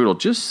just brutal.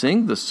 Just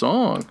sing the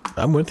song.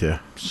 I'm with you.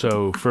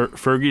 So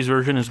Fergie's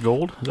version is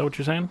gold? Is that what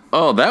you're saying?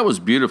 Oh, that was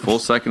beautiful.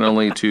 Second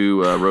only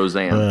to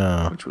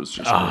Roseanne, which was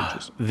just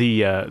gorgeous.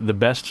 The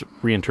best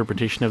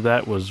reinterpretation of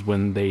that was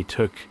when they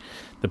took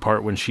the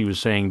part when she was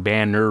saying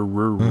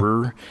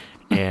Banner,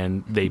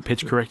 and they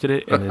pitch corrected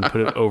it and then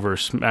put it over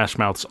Smash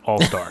Mouth's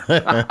All-Star.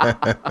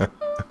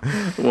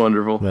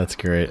 Wonderful. That's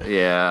great.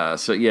 Yeah.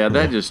 So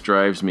that just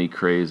drives me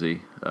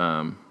crazy.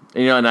 And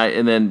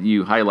then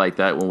you highlight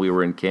that when we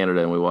were in Canada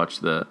and we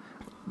watched the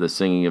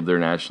singing of their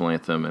national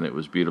anthem, and it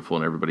was beautiful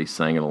and everybody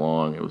sang it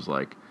along. It was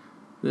like,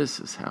 this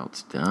is how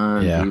it's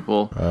done,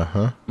 people.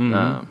 But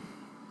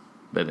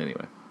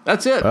anyway,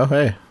 that's it. Oh,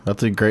 hey,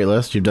 that's a great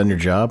list. You've done your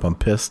job. I'm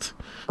pissed.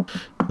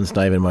 It's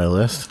not even my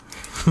list.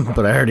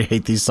 But I already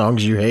hate these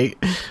songs you hate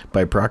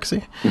by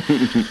proxy.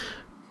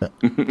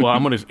 Well,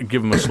 I'm going to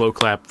give him a slow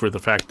clap for the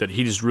fact that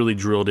he just really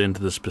drilled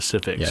into the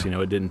specifics.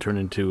 Yeah. It didn't turn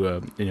into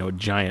a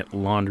giant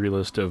laundry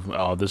list of,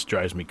 oh, this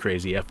drives me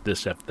crazy, F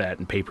this, F that,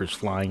 and papers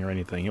flying or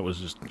anything. It was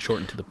just short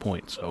and to the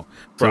point. So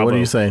what are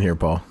you saying here,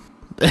 Paul?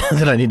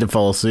 That I need to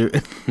follow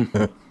suit?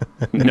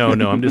 No,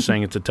 I'm just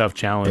saying it's a tough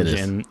challenge. It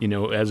is. And,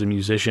 as a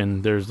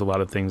musician, there's a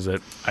lot of things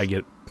that I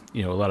get,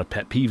 a lot of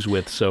pet peeves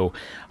with. So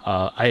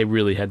I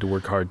really had to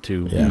work hard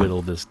to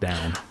whittle this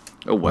down.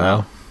 Oh,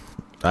 wow.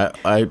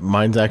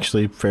 Mine's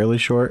actually fairly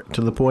short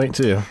to the point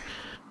too,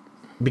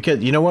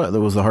 because you know what? That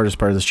was the hardest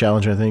part of this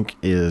challenge. I think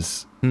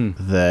is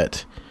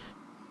that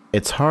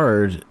it's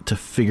hard to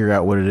figure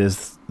out what it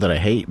is that I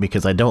hate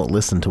because I don't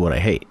listen to what I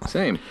hate.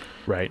 Same,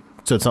 right?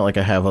 So it's not like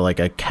I have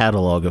a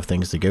catalog of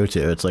things to go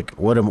to. It's like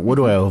what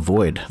do I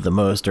avoid the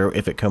most, or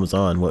if it comes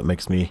on, what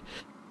makes me,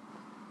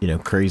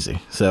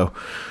 crazy. So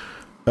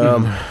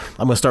I'm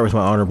gonna start with my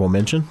honorable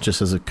mention, just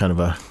as a kind of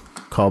a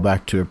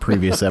callback to a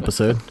previous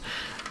episode.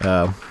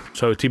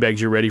 So, Teabags,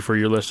 you're ready for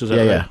your list? Is that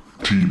right? Yeah.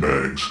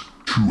 Teabags,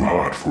 too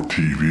hot for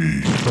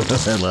TV.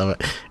 I love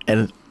it.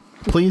 And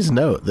please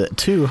note that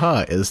too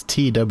hot is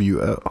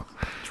TWO.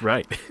 That's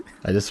right.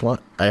 I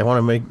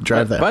want to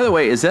drive that. By the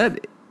way, is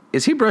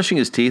he brushing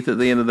his teeth at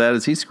the end of that?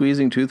 Is he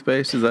squeezing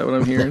toothpaste? Is that what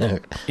I'm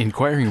hearing?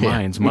 Inquiring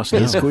minds must know.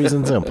 He's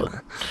squeezing something.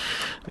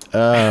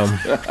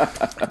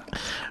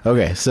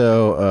 Okay,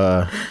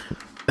 so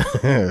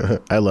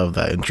I love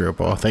that intro,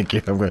 Paul. Thank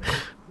you.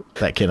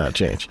 That cannot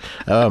change.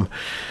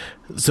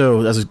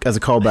 So as a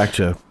callback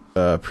to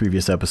a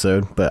previous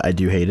episode, but I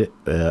do hate it.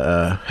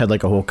 Had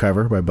like a whole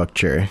cover by Buck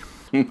Cherry.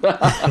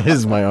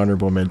 Is my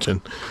honorable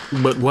mention.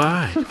 But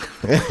why?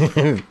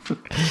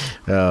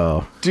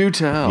 Oh, do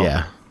tell.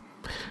 Yeah,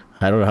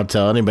 I don't know how to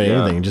tell anybody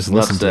anything. Just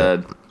listen to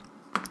it.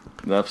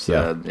 Enough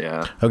said.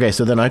 Yeah. Okay,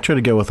 so then I try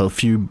to go with a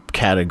few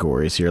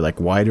categories here, like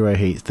why do I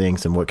hate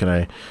things and what can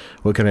I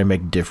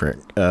make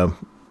different.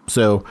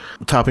 So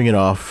topping it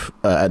off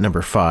at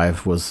number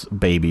 5 was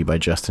 "Baby" by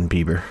Justin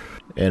Bieber.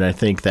 And I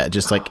think that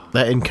just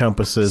that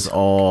encompasses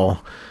all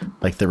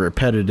the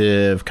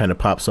repetitive kind of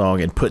pop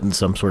song and putting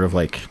some sort of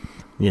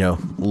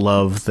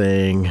love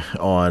thing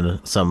on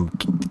some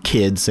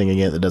kid singing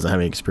it that doesn't have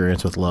any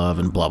experience with love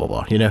and blah, blah,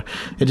 blah.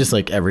 It just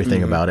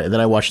everything about it. And then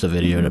I watched the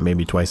video and it made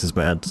me twice as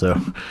mad. So,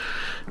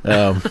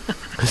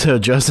 so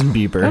Justin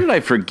Bieber. How did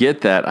I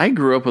forget that? I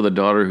grew up with a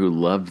daughter who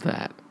loved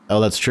that. Oh,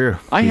 that's true.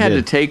 I had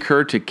to take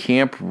her to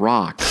Camp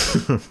Rock.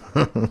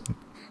 And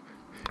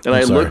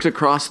I looked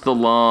across the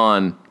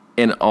lawn,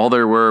 and all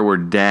there were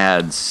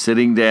dads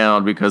sitting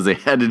down because they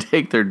had to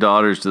take their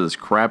daughters to this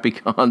crappy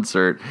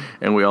concert,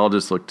 and we all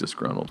just looked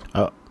disgruntled.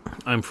 Oh,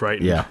 I'm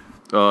frightened. Yeah.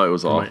 Oh, it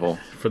was awful.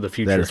 For the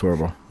future. That is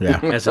horrible. Yeah.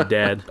 As a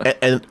dad.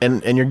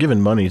 And you're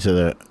giving money to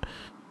the...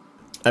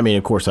 I mean,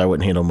 of course, I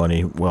wouldn't handle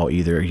money well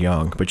either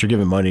young, but you're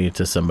giving money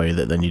to somebody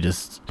that then you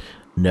just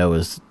know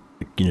is...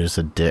 just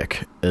a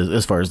dick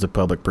as far as the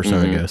public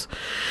persona goes.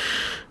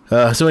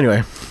 So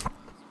anyway,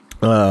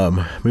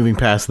 moving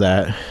past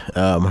that,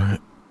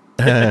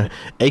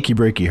 "Achy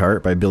Breaky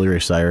Heart" by Billy Ray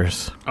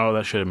Cyrus. Oh,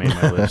 that should have made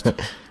my list.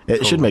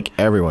 It should make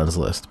everyone's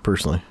list,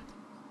 personally.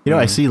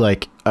 I see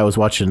I was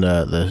watching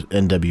the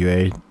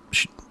NWA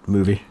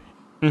movie,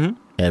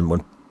 and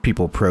when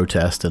people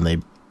protest and they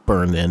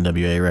burn the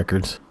NWA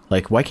records,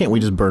 why can't we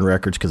just burn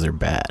records because they're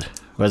bad?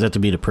 Why does it have to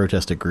be to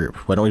protest a group?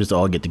 Why don't we just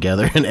all get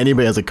together and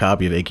anybody has a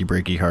copy of "Achy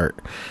Breaky Heart,"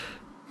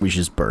 we should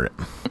just burn it.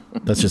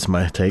 That's just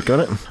my take on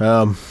it.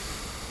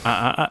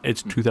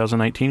 It's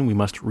 2019. We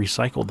must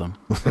recycle them.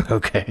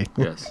 Okay.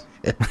 Yes.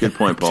 Good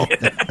point, Paul.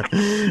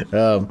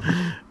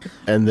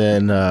 And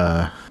then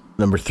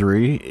number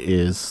 3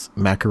 is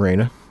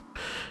 "Macarena,"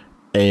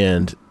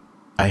 and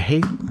I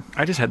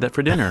just had that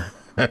for dinner.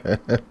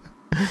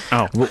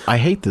 Oh, well, I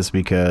hate this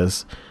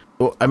because,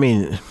 well, I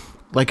mean,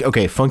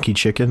 okay, funky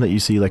chicken that you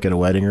see at a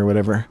wedding or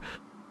whatever,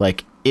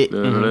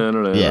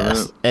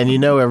 Yes, and you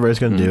know everybody's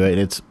going to do it,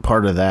 and it's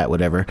part of that,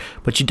 whatever.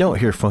 But you don't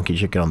hear Funky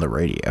Chicken on the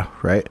radio,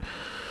 right?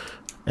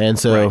 And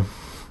so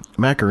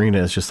Macarena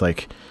is just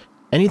like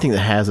anything that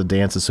has a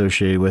dance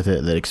associated with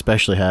it that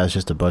especially has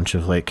just a bunch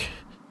of like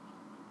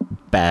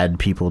bad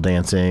people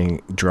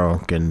dancing,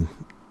 drunk, and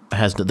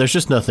there's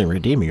just nothing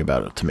redeeming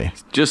about it to me.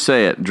 Just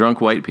say it. Drunk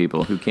white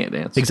people who can't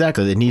dance.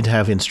 Exactly. They need to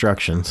have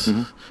instructions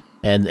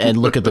and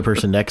look at the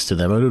person next to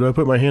them. Oh, did I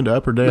put my hand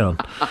up or down?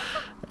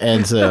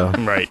 And so,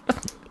 Right.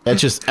 it's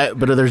just,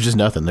 but there's just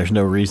nothing. There's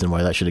no reason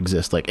why that should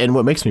exist. Like, and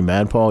what makes me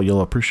mad, Paul, you'll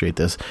appreciate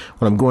this.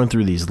 When I'm going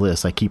through these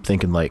lists, I keep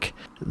thinking like,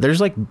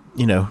 there's like,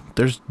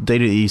 there's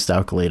Data East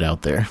Alkalate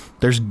out there.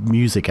 There's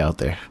music out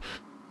there.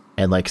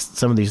 And like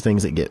some of these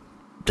things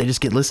they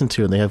just get listened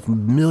to and they have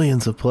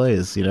millions of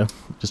plays, it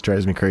just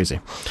drives me crazy.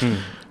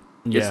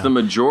 Yeah. It's the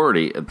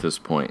majority at this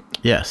point.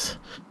 Yes.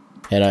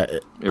 And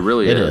it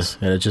really is.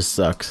 And it just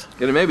sucks.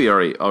 And it maybe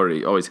already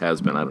always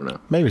has been. I don't know.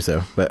 Maybe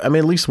so. But I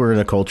mean, at least we're in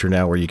a culture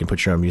now where you can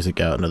put your own music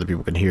out and other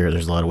people can hear it.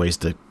 There's a lot of ways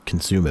to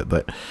consume it.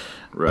 But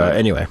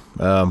anyway,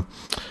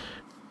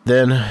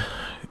 then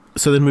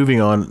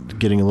moving on,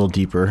 getting a little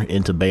deeper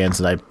into bands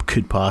that I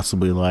could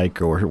possibly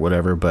like or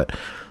whatever. But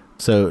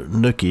so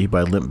Nookie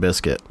by Limp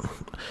Bizkit,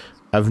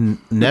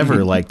 I've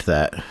never liked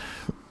that,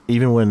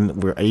 even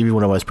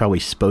when I was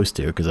probably supposed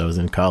to because I was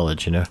in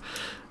college,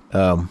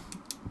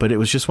 But it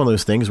was just one of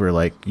those things where,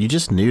 like, you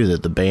just knew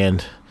that the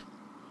band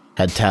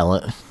had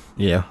talent,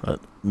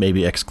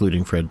 maybe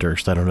excluding Fred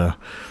Durst, I don't know.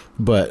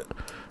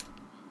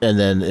 And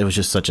then it was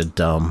just such a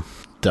dumb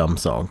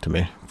song to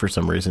me for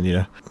some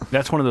reason,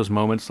 That's one of those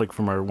moments, like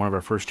from one of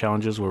our first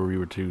challenges where we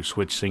were to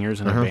switch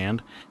singers in a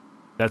band.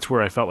 That's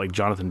where I felt like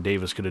Jonathan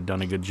Davis could have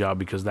done a good job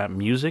because that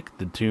music,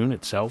 the tune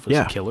itself,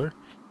 is killer.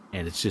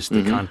 And it's just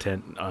the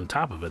content on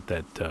top of it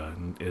that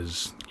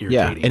is irritating.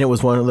 Yeah, and it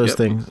was one of those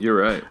things. You're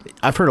right.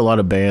 I've heard a lot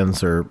of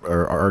bands or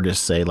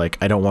artists say, like,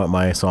 I don't want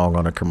my song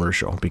on a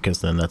commercial because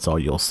then that's all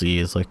you'll see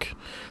is, like,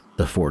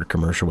 the Ford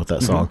commercial with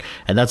that song.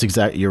 And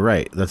you're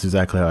right. That's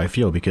exactly how I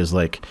feel because,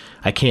 like,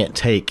 I can't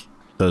take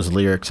those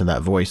lyrics and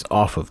that voice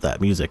off of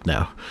that music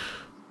now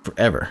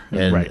forever.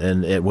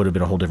 And it would have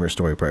been a whole different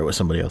story probably with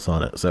somebody else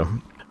on it. So,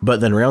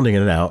 but then rounding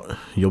it out,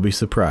 you'll be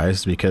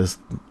surprised because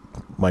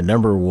my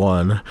number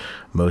one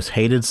most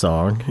hated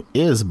song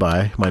is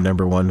by my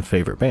number one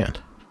favorite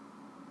band.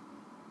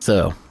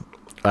 So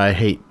I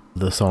hate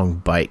the song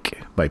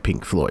Bike by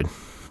Pink Floyd.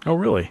 Oh,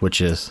 really?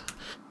 Which is,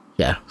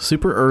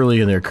 super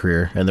early in their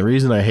career. And the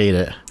reason I hate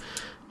it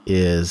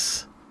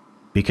is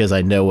because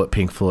I know what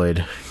Pink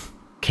Floyd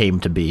came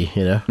to be,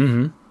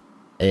 Mm-hmm.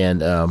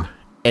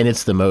 And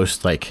it's the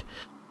most, like,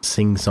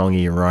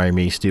 sing-songy,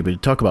 rhymey,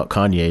 stupid. Talk about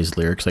Kanye's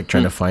lyrics, like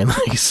trying to find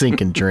like sink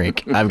and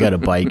drink. I've got a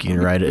bike, you can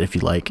ride it if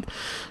you like.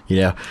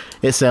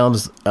 It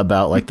sounds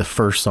about like the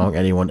first song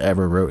anyone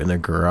ever wrote in their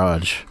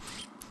garage.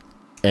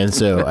 And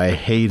so I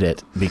hate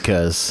it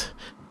because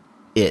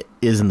it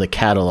is in the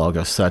catalog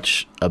of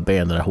such a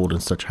band that I hold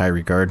in such high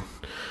regard.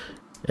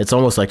 It's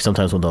almost like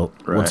sometimes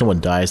when someone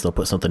dies, they'll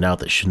put something out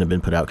that shouldn't have been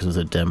put out because it was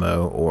a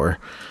demo, or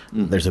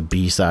there's a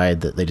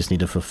B-side that they just need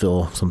to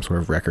fulfill some sort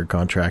of record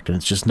contract, and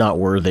it's just not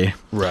worthy.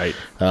 Right.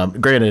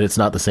 Granted, it's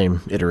not the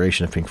same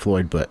iteration of Pink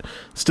Floyd, but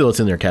still it's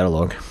in their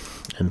catalog.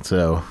 And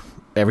so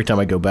every time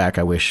I go back,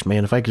 I wish,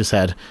 man, if I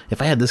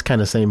had this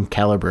kind of same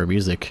caliber of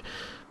music,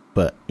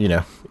 but,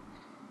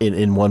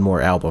 in one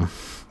more album.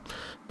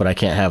 But I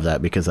can't have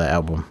that because that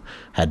album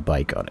had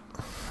Bike on it.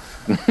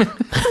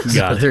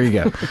 So there you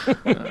go.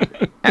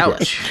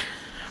 Ouch. Yes.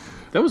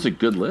 That was a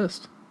good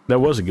list. That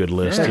was a good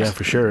list, yeah,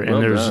 for sure. Well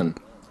and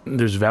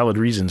there's valid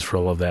reasons for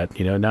all of that.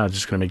 Now it's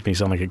just going to make me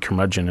sound like a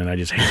curmudgeon, and I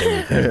just hate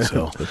everything.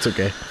 So that's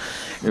okay.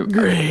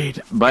 Great.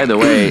 By the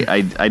way,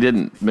 I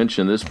didn't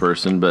mention this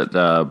person, but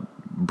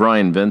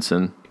Brian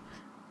Vinson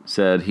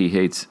said he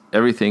hates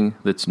everything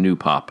that's new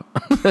pop.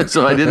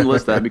 So I didn't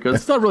list that because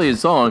it's not really a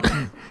song.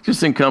 It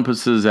just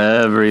encompasses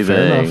everything.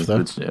 Fair enough,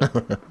 that's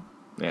new.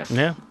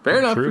 Yeah. Fair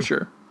enough, true. for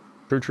sure.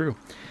 True.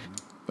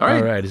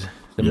 All right. Is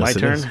it my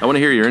turn? I want to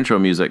hear your intro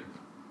music.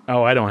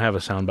 Oh, I don't have a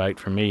soundbite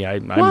for me.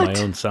 I'm my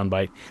own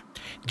soundbite.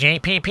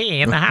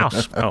 JPP in the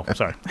house. Oh,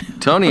 sorry.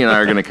 Tony and I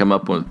are going to come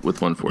up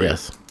with one for you.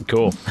 Yes.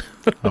 Cool.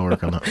 I'll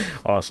work on that.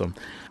 Awesome.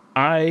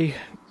 I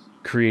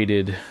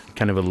created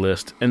kind of a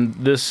list, and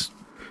this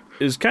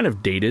is kind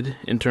of dated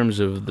in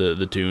terms of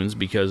the tunes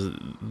because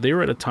they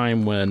were at a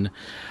time when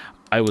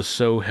I was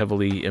so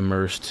heavily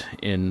immersed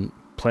in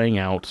playing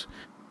out,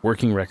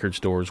 working record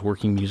stores,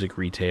 working music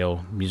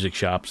retail, music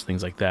shops,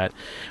 things like that,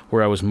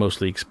 where I was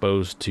mostly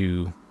exposed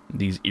to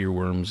these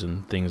earworms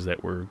and things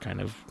that were kind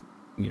of,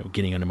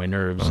 getting under my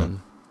nerves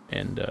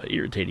and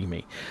irritating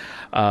me.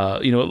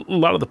 A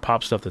lot of the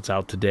pop stuff that's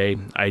out today,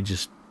 I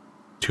just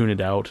tune it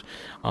out.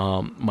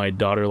 My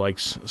daughter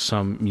likes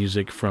some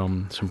music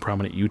from some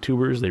prominent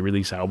YouTubers. They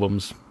release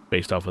albums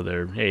based off of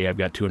their, hey, I've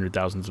got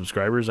 200,000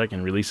 subscribers. I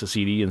can release a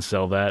CD and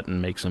sell that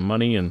and make some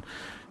money, and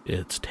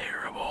it's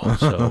terrible.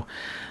 So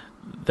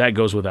that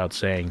goes without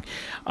saying.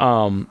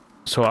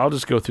 So I'll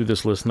just go through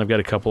this list, and I've got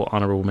a couple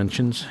honorable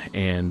mentions,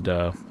 and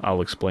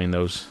I'll explain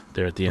those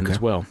there at the end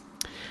as well.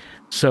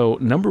 So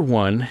number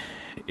 1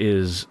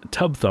 is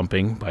Tub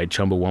Thumping by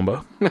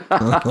Chumbawamba.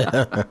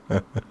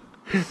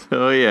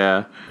 Oh,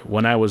 yeah.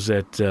 When I was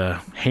at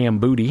Ham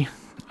Booty,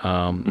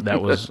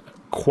 that was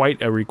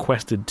quite a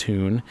requested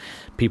tune.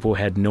 People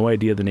had no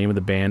idea the name of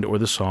the band or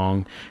the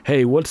song.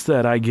 Hey, what's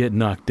that? I get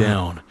knocked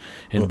down,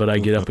 but I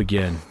get up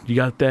again. You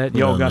got that?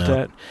 Y'all got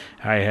that?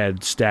 I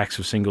had stacks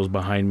of singles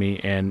behind me,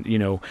 and,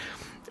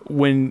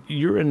 when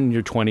you're in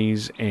your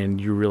 20s and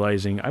you're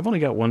realizing, I've only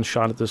got one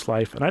shot at this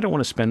life, and I don't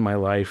want to spend my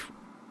life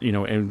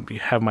and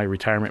have my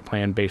retirement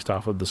plan based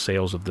off of the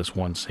sales of this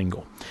one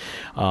single.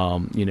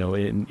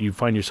 And you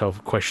find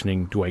yourself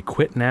questioning, do I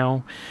quit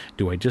now?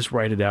 Do I just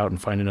write it out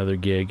and find another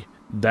gig?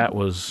 That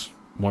was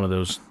one of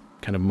those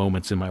kind of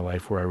moments in my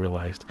life where I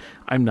realized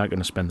I'm not going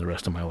to spend the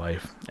rest of my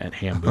life at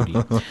Ham Booty.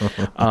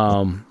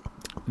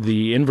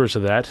 The inverse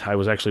of that, I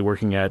was actually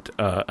working at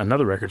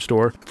another record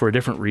store for a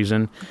different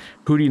reason.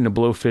 Hootie and the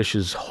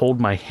Blowfish's Hold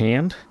My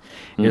Hand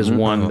is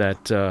one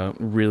that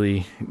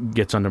really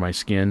gets under my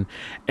skin.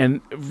 And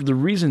the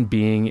reason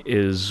being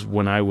is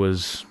when I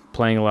was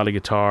playing a lot of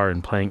guitar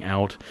and playing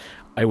out,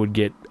 I would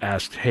get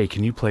asked, hey,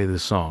 can you play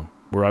this song?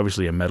 We're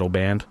obviously a metal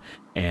band,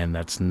 and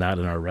that's not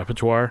in our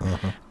repertoire.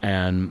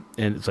 And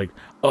it's like,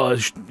 what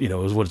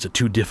is it,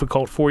 too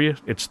difficult for you?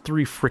 It's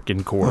 3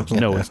 frickin' chords.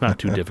 No, it's not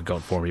too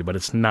difficult for me, but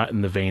it's not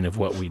in the vein of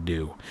what we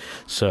do.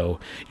 So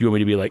you want me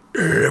to be like,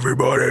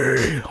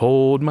 everybody,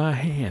 hold my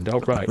hand. All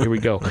right, here we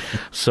go.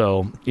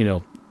 So,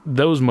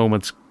 those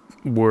moments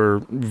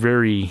were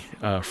very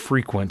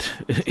frequent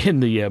in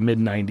the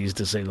mid-'90s,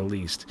 to say the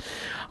least.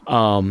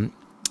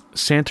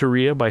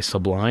 Santeria by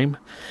Sublime.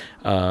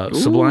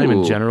 Sublime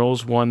in general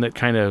is one that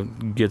kind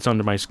of gets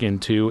under my skin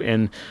too,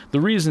 and the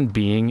reason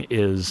being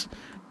is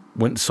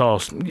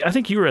I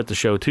think you were at the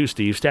show too,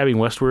 Steve, Stabbing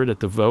Westward at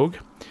the Vogue.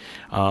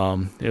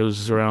 It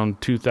was around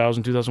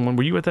 2000, 2001.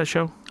 Were you at that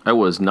show? I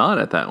was not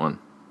at that one.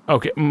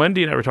 Okay,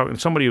 Monday and I were talking,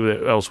 somebody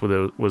else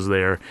was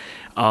there.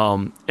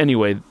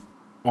 Anyway,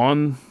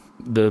 on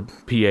the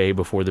PA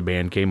before the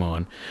band came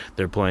on,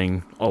 they're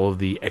playing all of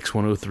the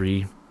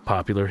X103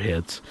 popular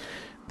hits.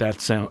 That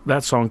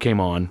song came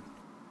on,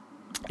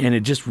 and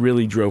it just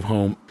really drove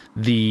home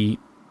the,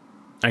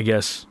 I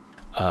guess,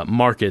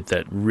 market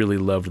that really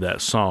loved that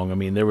song. I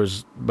mean, there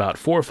was about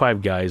 4 or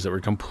 5 guys that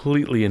were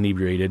completely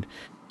inebriated,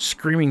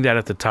 screaming that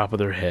at the top of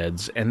their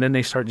heads, and then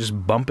they start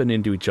just bumping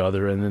into each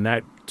other, and then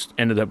that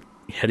ended up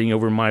heading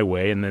over my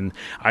way, and then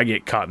I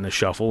get caught in the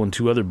shuffle, and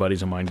 2 other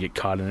buddies of mine get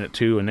caught in it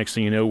too, and next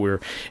thing you know, we're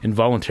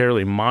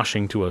involuntarily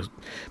moshing to a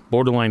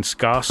borderline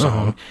ska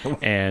song,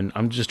 and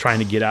I'm just trying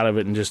to get out of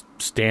it and just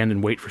stand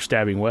and wait for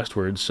Stabbing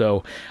Westward.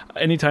 So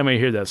anytime I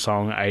hear that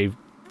song, I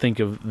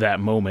think of that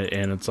moment,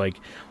 and it's like,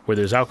 where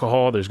there's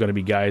alcohol, there's going to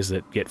be guys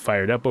that get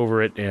fired up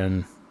over it,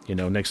 and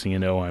next thing you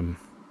know, I'm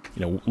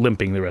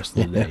limping the rest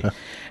of the day.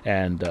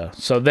 And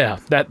so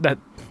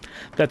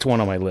that's one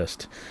on my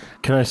list.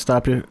 Can I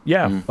stop you?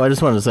 Yeah. Well, I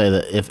just wanted to say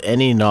that if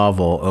any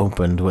novel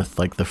opened with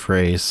like the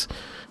phrase,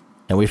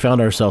 and we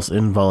found ourselves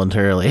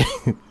involuntarily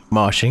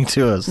moshing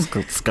to a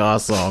ska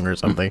song or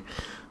something,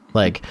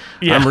 like,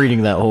 I'm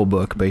reading that whole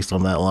book based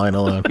on that line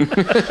alone.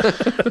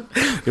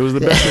 It was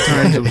the best of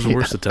times, it was the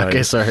worst of times.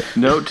 Okay, sorry.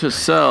 Note to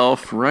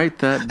self, write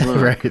that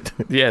book. Right.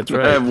 Yeah, that's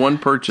right. I have one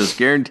purchase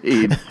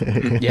guaranteed.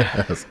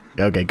 Yeah.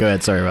 Okay, go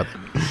ahead. Sorry about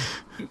that.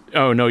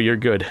 Oh, no, you're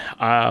good.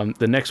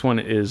 The next one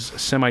is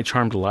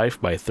Semi-Charmed Life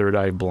by Third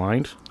Eye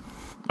Blind.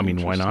 I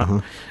mean, why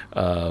not?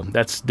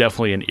 That's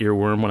definitely an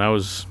earworm. When I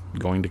was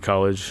going to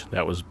college,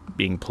 that was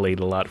being played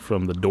a lot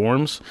from the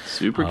dorms.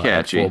 Super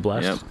catchy. Full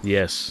blast.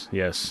 Yep.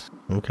 Yes.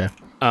 Okay.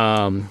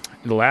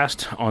 The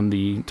last on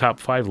the top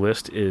 5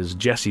 list is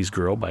Jesse's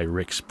Girl by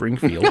Rick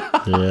Springfield.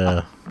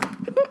 Yeah.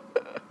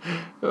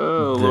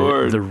 Oh,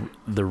 Lord.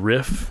 The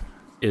riff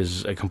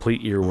is a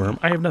complete earworm.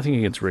 I have nothing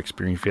against Rick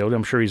Springfield.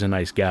 I'm sure he's a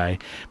nice guy,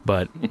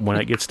 but when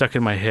it gets stuck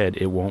in my head,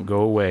 it won't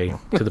go away,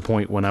 to the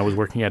point when I was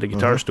working at a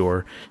guitar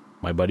store,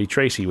 my buddy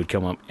Tracy would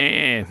come up,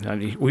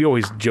 we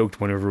always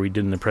joked whenever we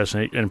did an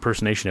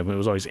impersonation of him. It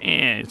was always,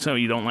 so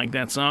you don't like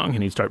that song?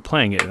 And he'd start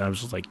playing it, and I was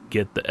just like,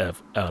 get the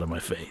F out of my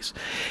face.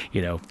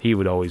 He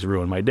would always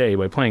ruin my day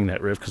by playing that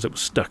riff because it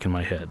was stuck in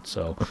my head.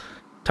 So,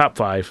 top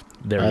 5,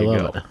 there you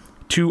go.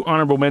 2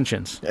 honorable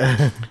mentions.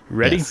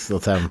 Ready? Yes,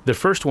 let's have them. The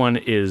first one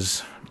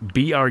is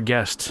Be Our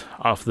Guest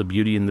off the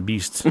Beauty and the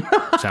Beast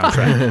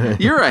soundtrack.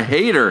 You're a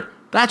hater.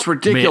 That's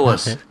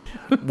ridiculous.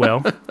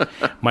 Well,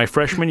 my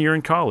freshman year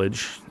in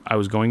college, I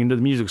was going into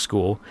the music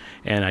school,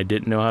 and I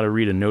didn't know how to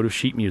read a note of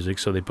sheet music,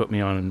 so they put me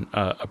on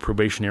a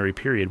probationary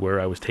period where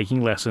I was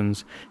taking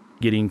lessons,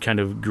 getting kind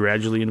of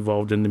gradually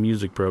involved in the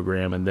music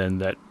program, and then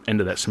that end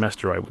of that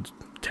semester I would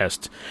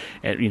test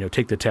and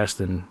take the test,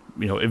 and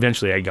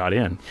eventually I got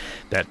in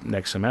that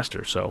next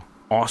semester. So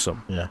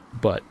awesome. Yeah.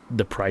 But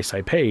the price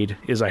I paid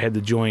is I had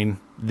to join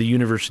the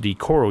University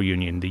Choral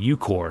Union, the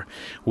UCOR,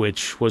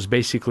 which was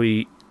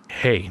basically,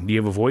 hey, do you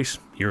have a voice?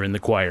 You're in the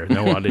choir.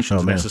 No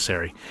auditions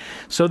necessary.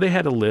 So they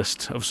had a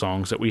list of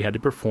songs that we had to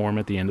perform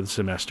at the end of the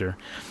semester,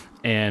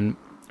 and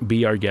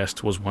Be Our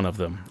Guest was one of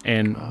them.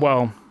 And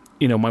while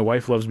my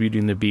wife loves Beauty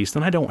and the Beast,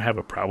 and I don't have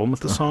a problem with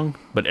the song,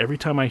 but every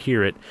time I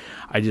hear it,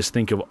 I just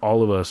think of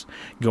all of us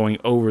going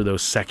over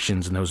those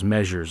sections and those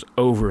measures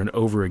over and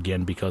over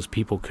again because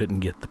people couldn't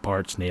get the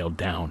parts nailed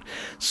down.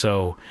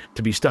 So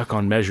to be stuck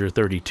on measure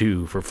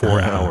 32 for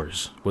 4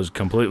 hours was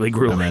completely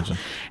grueling. Imagine.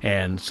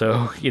 And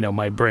so,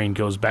 my brain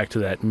goes back to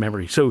that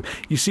memory. So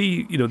you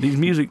see, these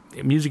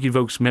music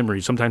evokes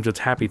memories. Sometimes it's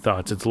happy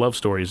thoughts, it's love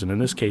stories, and in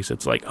this case,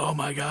 it's like, oh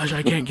my gosh,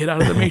 I can't get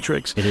out of the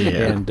Matrix.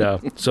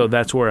 And so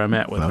that's where I'm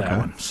at with that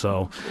one.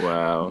 So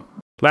Wow.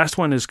 last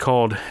one is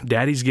called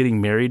Daddy's Getting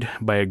Married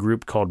by a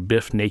group called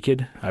Biff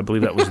Naked. I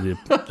believe that was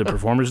the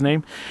performer's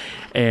name.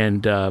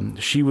 And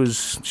she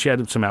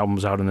had some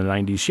albums out in the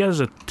 90s. She has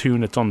a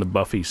tune that's on the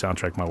Buffy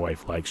soundtrack my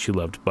wife likes. She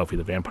loved Buffy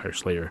the Vampire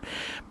Slayer.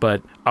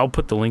 But I'll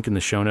put the link in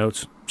the show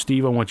notes.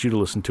 Steve, I want you to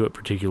listen to it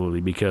particularly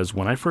because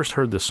when I first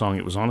heard this song,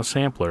 it was on a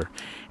sampler,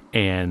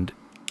 and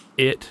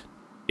it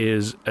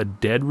is a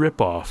dead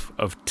ripoff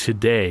of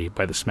Today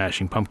by the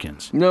Smashing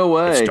Pumpkins. No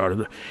way.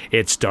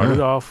 It started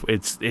off,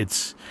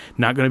 it's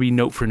not going to be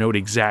note for note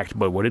exact,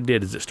 but what it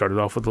did is it started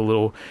off with a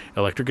little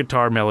electric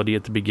guitar melody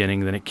at the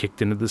beginning, then it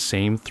kicked into the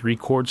same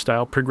 3-chord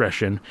style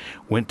progression,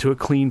 went to a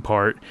clean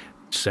part,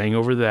 sang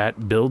over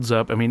that, builds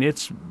up. I mean,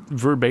 it's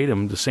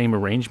verbatim the same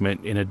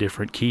arrangement in a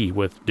different key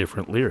with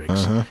different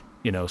lyrics.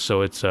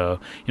 So it's kind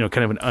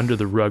of an under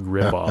the rug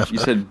ripoff. You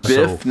said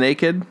Biff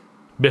Naked?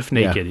 Biff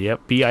Naked,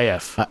 yep,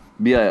 B-I-F.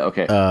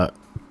 Okay.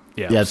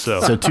 Yeah,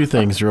 so 2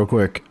 things real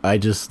quick. I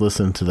just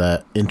listened to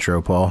that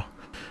intro, Paul,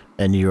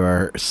 and you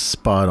are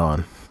spot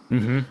on.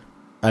 Mm-hmm.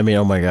 I mean,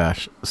 oh my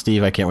gosh.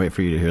 Steve, I can't wait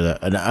for you to hear that.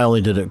 And I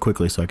only did it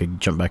quickly so I could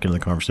jump back into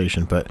the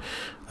conversation, but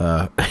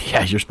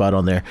yeah, you're spot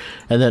on there.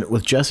 And then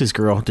with Jesse's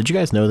Girl, did you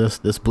guys know this?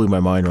 This blew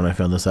my mind when I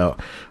found this out.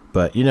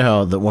 But you know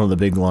how one of the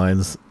big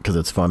lines, because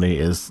it's funny,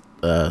 is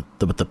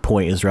the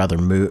point is rather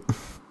moot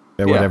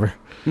or whatever?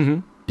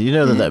 Mm-hmm. Do you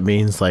know that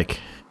means like,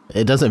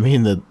 it doesn't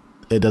mean that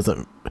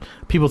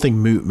people think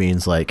moot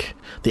means like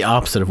the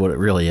opposite of what it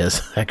really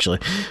is, actually.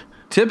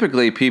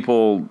 Typically,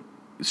 people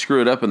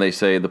screw it up and they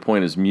say the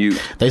point is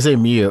mute. They say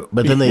mute,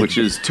 but then which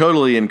is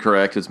totally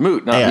incorrect. It's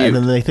moot, not mute. And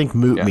then they think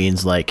moot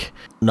means like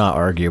not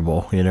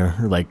arguable,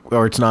 like,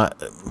 or it's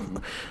not.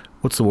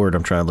 What's the word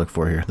I'm trying to look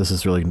for here? This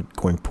is really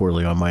going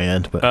poorly on my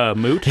end, but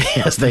moot.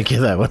 Yes, thank you,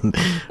 that one.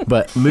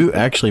 But moot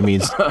actually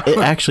means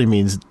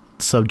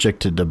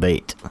subject to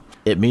debate.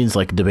 It means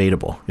like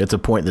debatable. It's a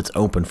point that's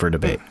open for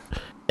debate.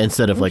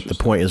 Instead of like the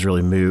point is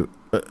really moot,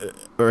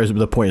 or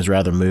the point is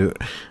rather moot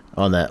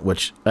on that,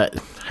 which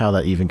how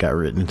that even got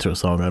written into a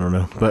song, I don't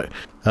know. But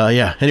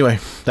anyway,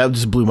 that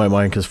just blew my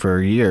mind because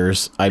for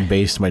years I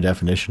based my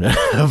definition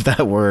of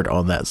that word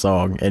on that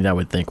song, and I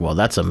would think, well,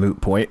 that's a moot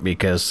point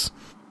because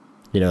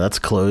that's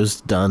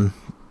closed, done,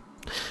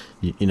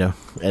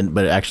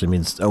 but it actually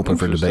means open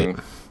for debate.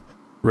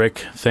 Rick,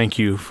 thank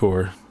you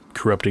for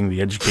corrupting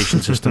the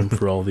education system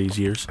for all these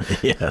years.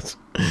 Yes.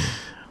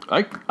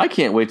 I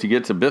can't wait to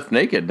get to Biff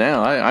Naked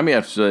now. I may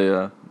have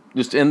to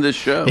just end this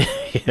show.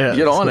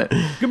 Get on it.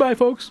 Goodbye,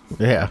 folks.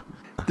 Yeah.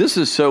 This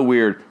is so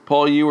weird.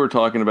 Paul, you were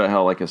talking about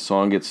how like a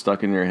song gets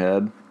stuck in your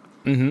head.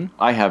 Mm-hmm.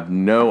 I have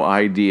no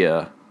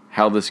idea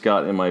how this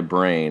got in my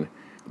brain.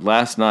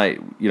 Last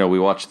night, we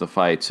watched the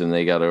fights and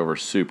they got over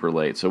super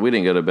late. So we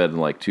didn't go to bed in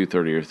like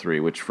 2:30 or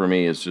 3, which for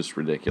me is just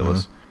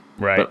ridiculous.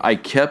 Mm-hmm. Right. But I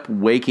kept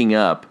waking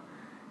up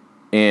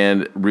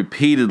and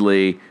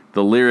repeatedly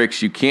the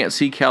lyrics, "You can't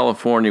see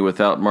California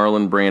without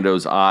Marlon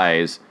Brando's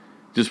eyes,"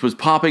 just was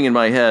popping in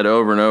my head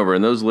over and over.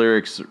 And those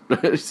lyrics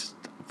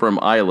from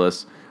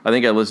Eyeless, I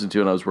think I listened to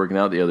it when I was working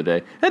out the other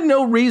day. Had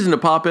no reason to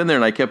pop in there,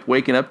 and I kept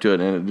waking up to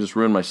it, and it just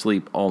ruined my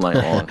sleep all night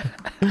long.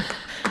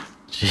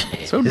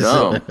 So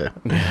dumb.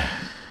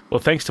 Well,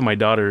 thanks to my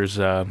daughter's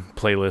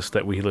playlist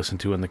that we listen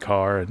to in the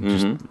car and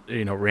just,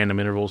 random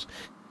intervals,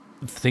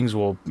 things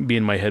will be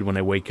in my head when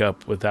I wake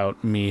up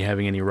without me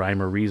having any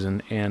rhyme or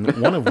reason. And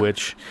one of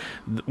which,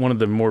 one of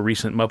the more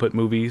recent Muppet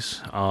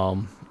movies,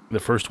 the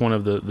first one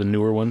of the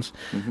newer ones,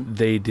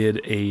 they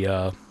did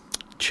a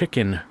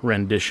chicken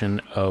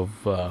rendition of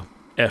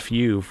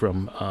F.U.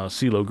 from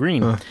CeeLo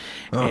Green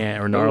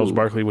or Gnarls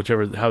Barkley,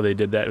 how they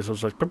did that. It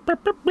was like,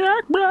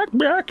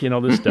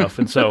 this stuff.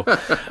 And so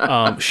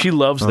she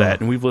loves that,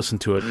 and we've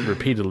listened to it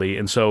repeatedly.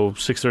 And so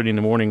 6:30 in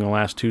the morning on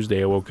last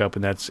Tuesday, I woke up,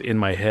 and that's in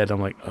my head.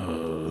 I'm like,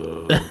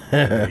 oh,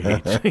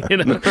 great.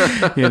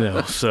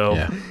 So.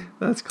 Yeah.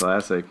 That's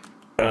classic.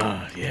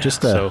 Yeah.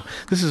 So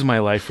this is my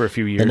life for a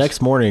few years. The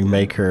next morning,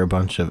 make her a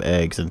bunch of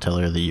eggs and tell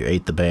her that you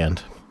ate the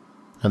band.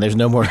 And there's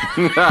no more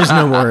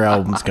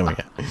albums coming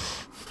out.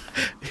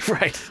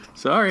 Right.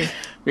 Sorry.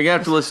 You're going to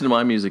have to listen to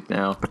my music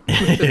now.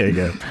 There you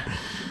go.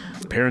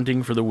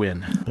 Parenting for the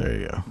win. There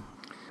you go.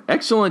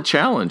 Excellent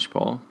challenge,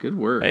 Paul. Good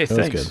work. Hey,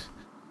 thanks.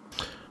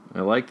 Good.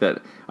 I like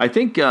that. I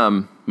think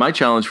my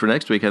challenge for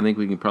next week, I think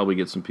we can probably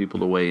get some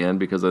people to weigh in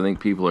because I think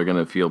people are going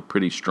to feel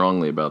pretty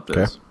strongly about this.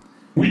 Okay.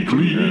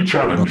 Weekly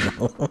challenge.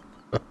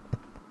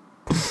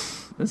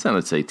 That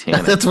sounded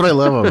satanic. That's what I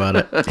love about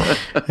it.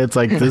 It's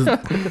like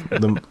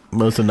the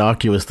most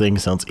innocuous thing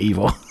sounds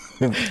evil.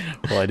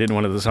 Well, I didn't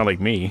want it to sound like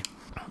me.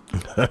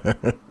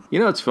 You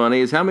know what's funny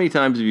is how many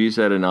times have you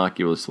said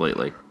innocuous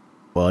lately?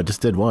 Well, I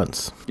just did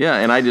once. Yeah,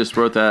 and I just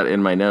wrote that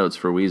in my notes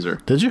for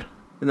Weezer. Did you?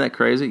 Isn't that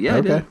crazy? Yeah,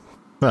 I did.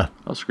 Huh.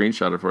 I'll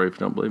screenshot it for you if you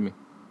don't believe me.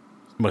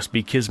 Must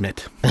be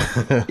kismet.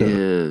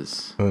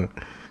 Is.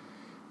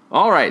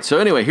 All right. So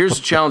anyway, here's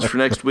the challenge for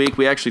next week.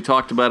 We actually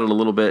talked about it a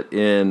little bit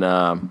in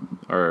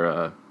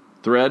our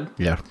thread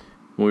Yeah.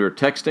 when we were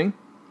texting.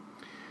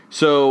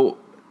 So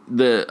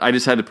I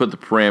just had to put the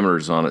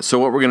parameters on it. So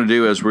what we're going to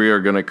do is we are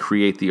going to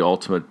create the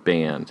ultimate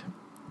band.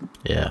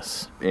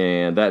 Yes.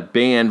 And that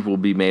band will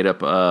be made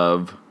up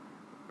of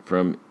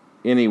from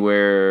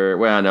anywhere.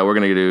 Well, no, we're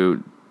going to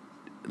do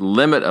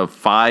limit of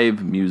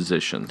 5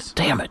 musicians.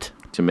 Damn it.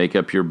 To make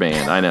up your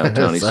band. I know,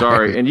 Tony.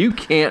 Sorry. And you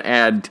can't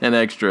add 10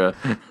 extra.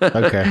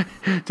 Okay.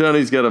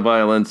 Tony's got a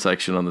violin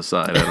section on the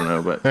side. I don't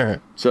know.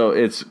 But so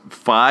it's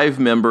 5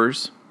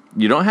 members.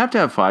 You don't have to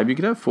have 5. You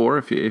could have 4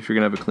 if you're going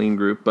to have a clean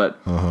group. But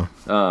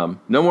no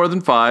more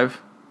than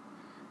 5.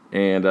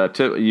 And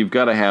you've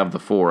got to have the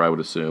 4, I would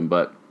assume.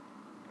 But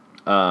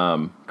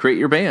create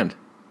your band.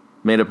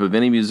 Made up of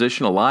any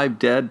musician, alive,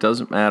 dead,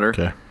 doesn't matter.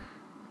 Okay.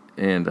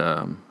 And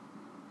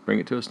bring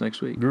it to us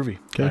next week. Groovy.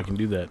 Okay. I can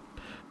do that.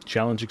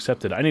 Challenge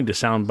accepted. I need a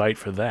sound bite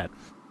for that.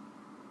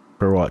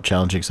 For what?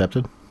 Challenge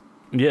accepted?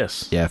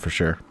 Yes. Yeah, for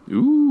sure.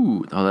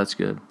 Ooh, oh, that's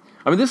good.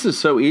 I mean, this is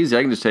so easy.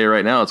 I can just tell you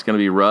right now, it's going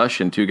to be Rush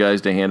and 2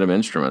 guys to hand them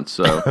instruments.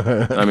 So,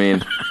 I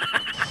mean,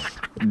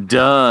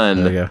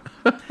 done. There you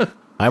go.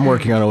 I'm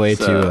working on a way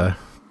to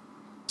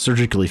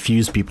surgically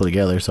fuse people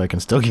together so I can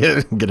still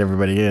get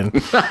everybody in.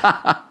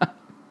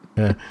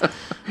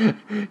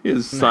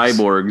 It's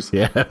cyborgs.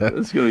 Yeah.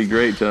 That's going to be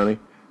great, Tony.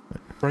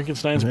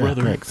 Frankenstein's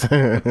brother. Thanks.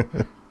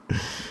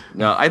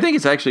 No, I think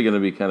it's actually going to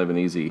be kind of an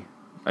easy.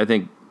 I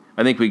think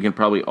we can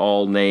probably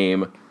all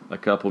name a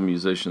couple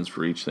musicians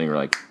for each thing,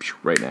 like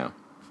right now.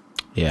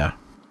 Yeah.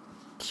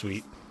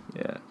 Sweet.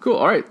 Yeah. Cool.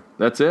 All right.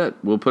 That's it.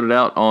 We'll put it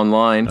out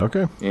online.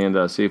 Okay.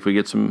 And see if we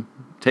get some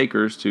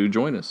takers to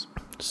join us.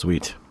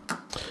 Sweet.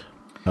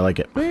 I like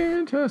it.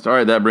 Fantastic. All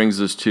right. That brings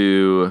us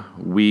to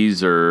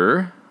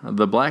Weezer,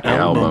 the Black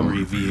Album.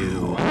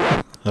 Review.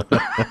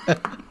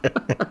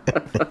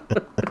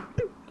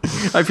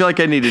 I feel like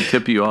I need to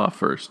tip you off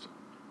first.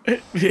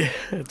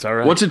 It's all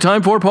right. What's it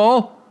time for,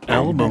 Paul?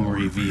 album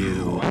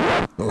review?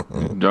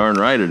 Darn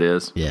right it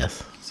is.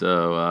 Yes.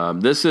 So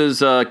this is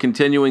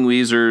continuing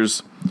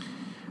Weezer's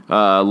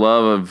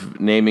love of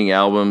naming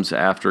albums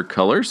after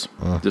colors.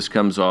 This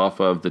comes off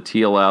of the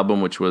Teal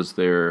album, which was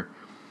their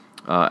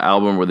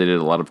album where they did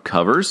a lot of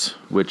covers,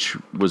 which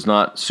was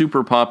not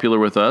super popular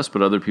with us,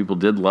 but other people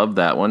did love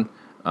that one.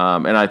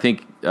 And I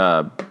think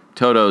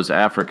Toto's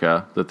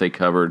Africa that they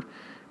covered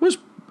was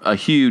a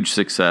huge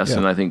success,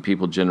 and I think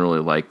people generally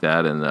like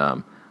that.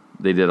 And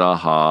they did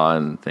Aha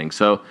and things.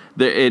 So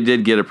it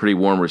did get a pretty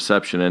warm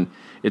reception. And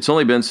it's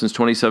only been since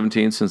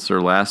 2017 since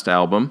their last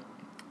album.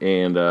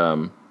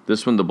 And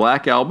this one, the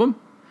Black Album,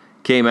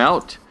 came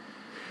out.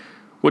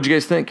 What'd you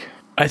guys think?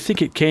 I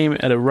think it came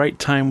at a right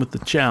time with the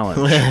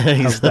challenge.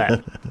 How's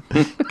that?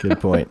 Good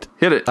point.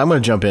 Hit it. I'm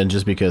going to jump in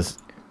just because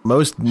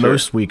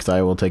most weeks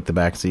I will take the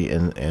backseat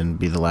and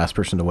be the last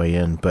person to weigh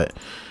in, but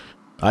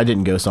I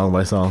didn't go song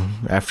by song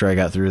after I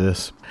got through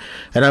this.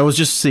 And I was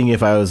just seeing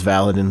if I was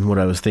valid in what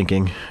I was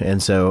thinking.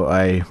 And so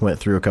I went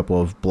through a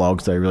couple of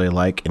blogs that I really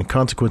like, and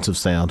Consequence of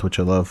Sound, which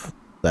I love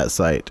that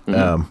site.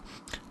 Mm-hmm.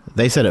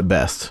 They said it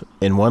best.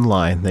 In one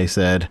line, they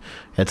said,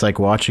 it's like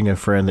watching a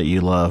friend that you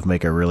love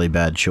make a really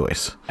bad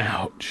choice.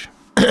 Ouch.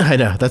 I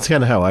know. That's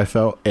kind of how I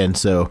felt. And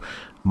so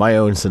my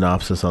own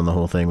synopsis on the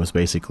whole thing was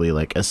basically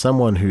like, as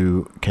someone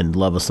who can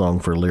love a song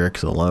for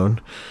lyrics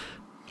alone,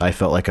 I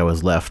felt like I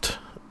was left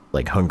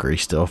like hungry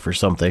still for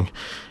something.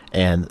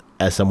 And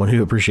as someone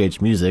who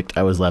appreciates music,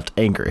 I was left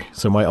angry.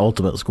 So my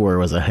ultimate score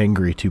was a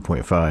hangry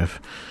 2.5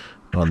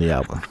 on the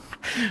album.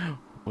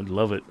 Would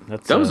love it.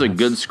 That was a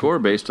good score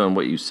based on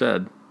what you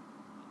said.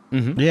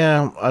 Mm-hmm.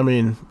 Yeah, I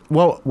mean,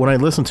 well, when I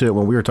listened to it,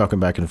 when we were talking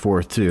back and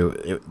forth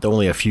too,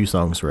 only a few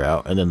songs were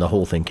out, and then the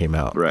whole thing came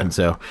out. Right. And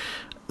so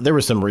there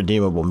was some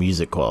redeemable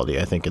music quality,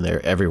 I think, in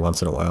there every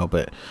once in a while,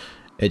 but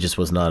it just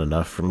was not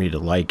enough for me to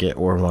like it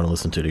or want to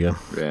listen to it again.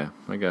 Yeah,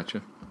 I got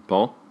you.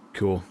 Paul?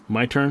 Cool.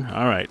 My turn?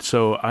 All right.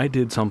 So I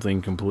did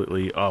something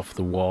completely off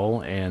the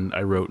wall, and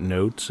I wrote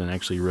notes and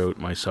actually wrote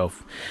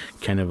myself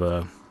kind of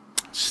a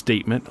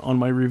statement on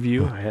my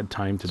review. I had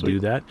time to do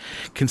that.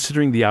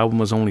 Considering the album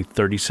was only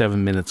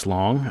 37 minutes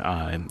long,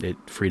 it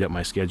freed up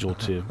my schedule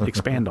to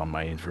expand on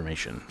my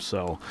information.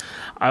 So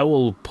I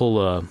will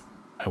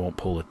I won't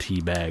pull a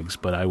Teabags,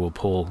 but I will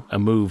pull a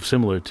move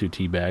similar to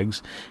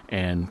Teabags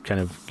and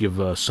kind of give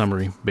a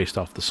summary based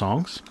off the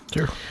songs.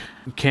 Sure.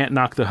 Can't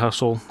Knock the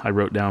Hustle. I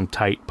wrote down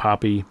tight,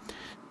 poppy.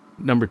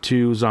 Number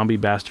 2, Zombie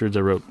Bastards,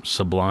 I wrote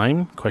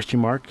Sublime, ?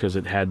 Because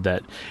it had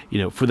that,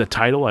 for the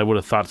title, I would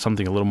have thought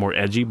something a little more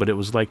edgy, but it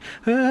was like,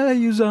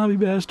 you zombie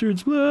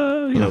bastards,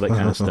 blah, that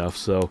kind of stuff.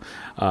 So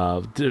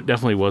it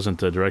definitely wasn't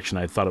the direction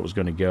I thought it was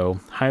going to go.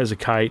 High as a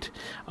Kite,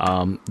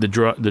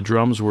 the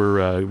drums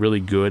were really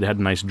good, had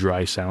a nice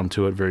dry sound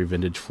to it, very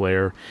vintage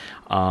flair.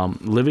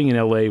 Living in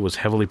L.A. was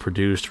heavily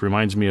produced,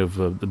 reminds me of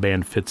the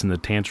band Fits and the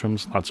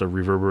Tantrums, lots of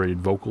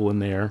reverberated vocal in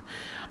there.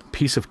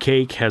 Piece of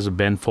Cake has a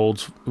Ben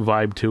Folds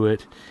vibe to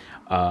it.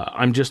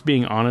 I'm Just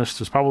Being Honest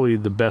is probably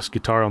the best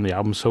guitar on the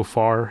album so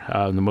far,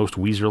 the most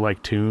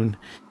Weezer-like tune.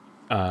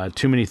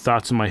 Too Many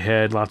Thoughts in My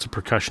Head, lots of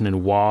percussion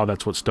and wah.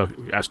 That's what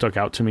stuck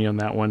out to me on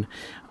that one.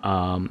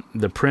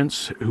 The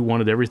Prince, Who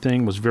Wanted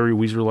Everything, was very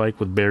Weezer-like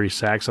with Barry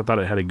sax. I thought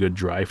it had a good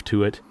drive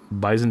to it.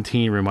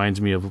 Byzantine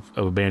reminds me of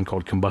a band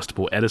called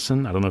Combustible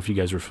Edison. I don't know if you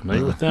guys are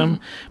familiar with them,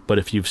 but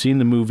if you've seen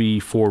the movie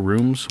Four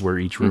Rooms, where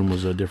each room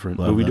was a different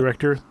movie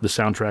director, the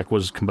soundtrack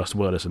was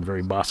Combustible Edison,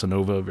 very bossa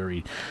nova,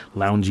 very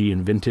loungy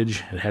and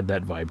vintage. It had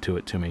that vibe to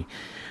it to me.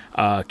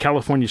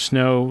 California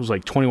Snow was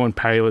like 21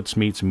 Pilots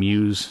meets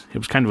Muse. It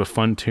was kind of a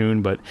fun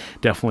tune, but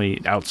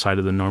definitely outside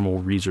of the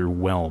normal Weezer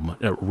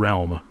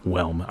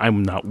realm.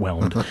 I'm not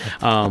whelmed.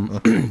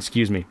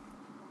 Excuse me.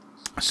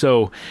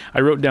 So I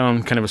wrote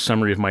down kind of a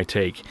summary of my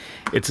take.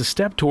 It's a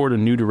step toward a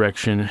new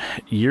direction.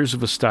 Years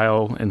of a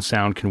style and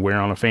sound can wear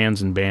on a fans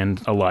and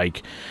band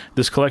alike.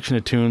 This collection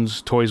of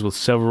tunes toys with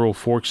several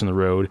forks in the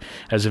road,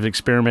 as if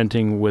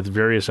experimenting with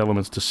various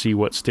elements to see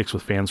what sticks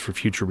with fans for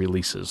future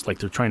releases. Like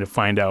they're trying to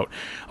find out,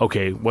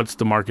 okay, what's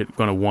the market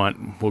going to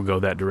want? We'll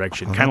go that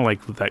direction. Kind of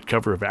like with that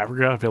cover of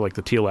Africa. I feel like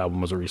the Teal album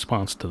was a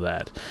response to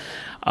that.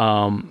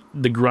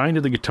 The grind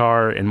of the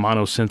guitar and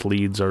mono synth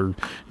leads are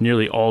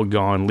nearly all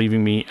gone,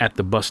 leaving me at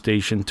the bus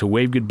station to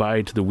wave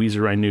goodbye to the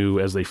Weezer I knew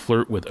as they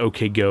flirt with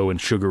OK Go and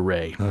Sugar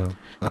Ray.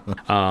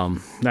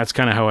 That's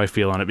kind of how I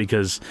feel on it,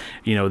 because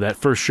that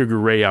first Sugar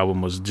Ray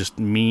album was just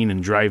mean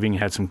and driving,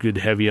 had some good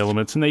heavy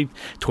elements, and they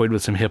toyed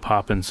with some hip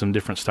hop and some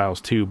different styles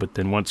too. But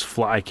then once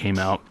Fly came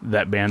out,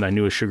 that band I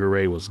knew as Sugar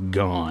Ray was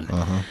gone.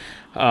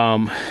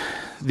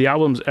 The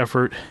album's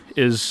effort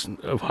is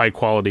of high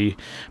quality,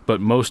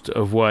 but most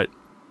of what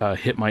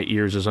hit my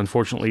ears is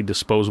unfortunately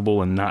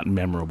disposable and not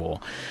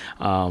memorable.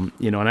 And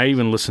I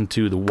even listened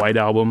to the White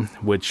Album,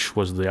 which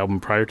was the album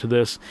prior to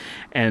this,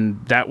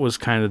 and that was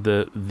kind of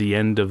the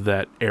end of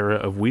that era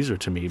of Weezer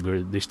to me,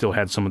 where they still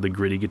had some of the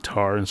gritty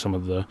guitar and some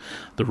of the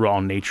raw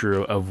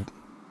nature of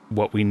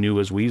what we knew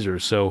as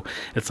Weezer. So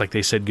it's like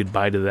they said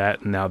goodbye to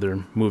that, and now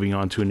they're moving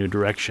on to a new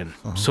direction.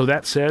 So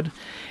that said,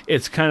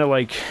 it's kind of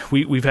like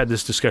we've had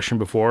this discussion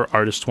before.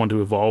 Artists want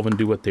to evolve and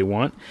do what they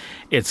want.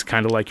 It's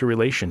kind of like a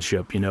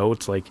relationship,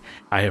 It's like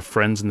I have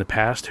friends in the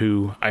past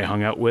who I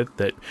hung out with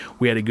that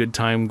we had a good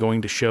time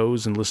going to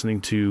shows and listening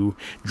to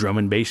drum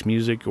and bass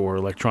music or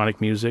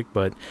electronic music,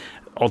 but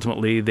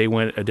ultimately they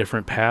went a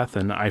different path,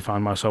 and I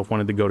found myself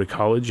wanting to go to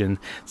college. And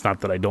it's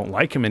not that I don't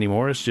like him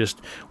anymore, it's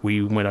just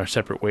we went our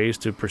separate ways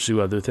to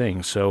pursue other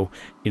things. So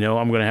I'm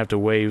going to have to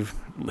wave,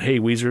 hey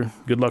Weezer,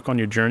 good luck on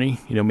your journey,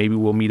 maybe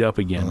we'll meet up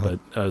again. But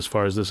as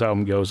far as this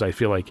album goes, I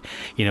feel like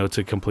it's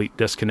a complete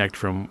disconnect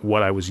from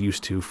what I was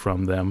used to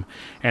from them.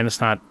 And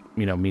it's not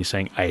me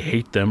saying I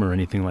hate them or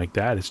anything like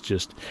that. It's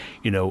just,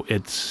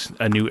 it's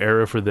a new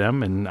era for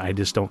them, and I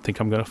just don't think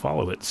I'm going to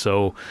follow it.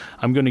 So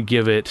I'm going to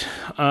give it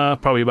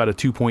probably about a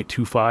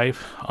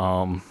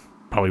 2.25.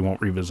 Probably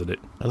won't revisit it.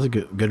 That's a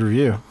good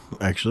review,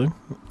 actually.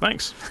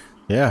 Thanks.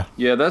 Yeah.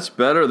 Yeah, that's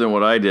better than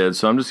what I did.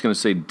 So I'm just going to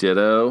say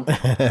ditto.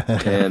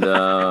 And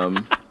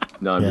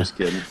no, I'm just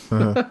kidding.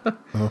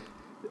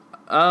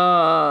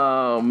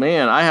 Oh,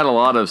 man, I had a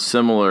lot of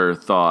similar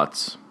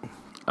thoughts.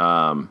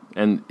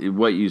 And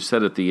what you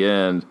said at the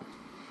end,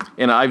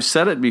 and I've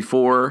said it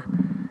before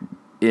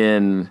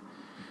in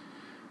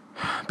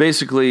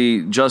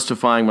basically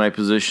justifying my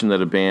position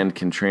that a band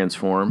can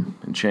transform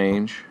and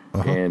change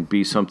and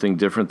be something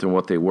different than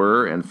what they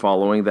were, and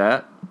following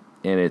that.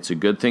 And it's a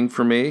good thing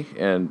for me.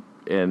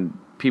 And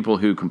people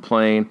who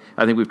complain,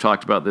 I think we've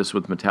talked about this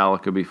with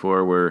Metallica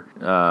before,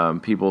 where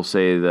people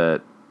say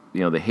that,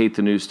 they hate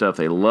the new stuff.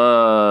 They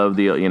love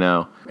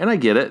and I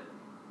get it.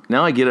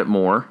 Now I get it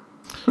more.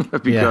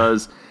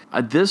 Because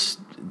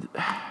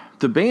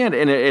the band,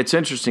 and it's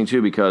interesting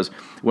too, because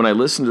when I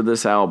listened to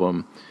this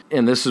album,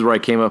 and this is where I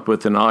came up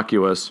with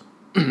Innocuous,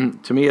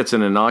 to me it's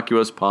an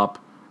innocuous pop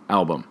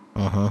album.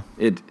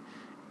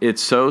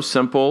 It's so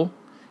simple.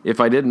 If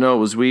I didn't know it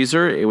was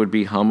Weezer, it would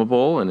be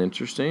hummable and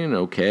interesting and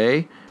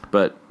okay,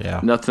 but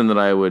nothing that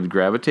I would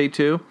gravitate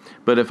to.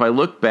 But if I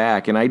look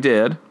back, and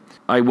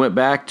I went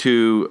back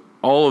to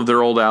all of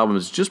their old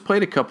albums, just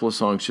played a couple of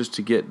songs just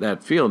to get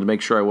that feel, to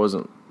make sure I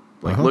wasn't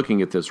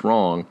looking at this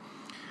wrong.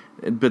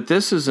 But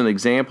this is an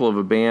example of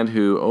a band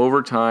who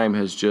over time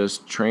has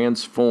just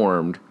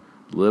transformed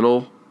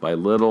little by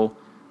little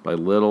by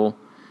little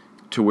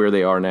to where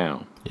they are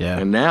now. Yeah.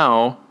 And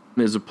now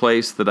is a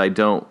place that I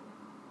don't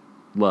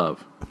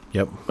love.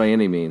 Yep. By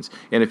any means.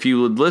 And if you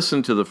would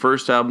listen to the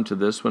first album to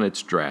this one,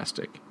 it's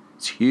drastic.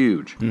 It's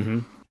huge.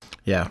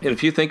 Yeah. And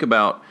if you think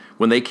about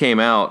when they came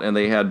out and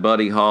they had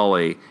Buddy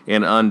Holly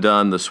and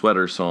Undone, the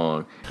Sweater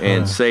Song,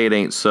 and Say It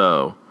Ain't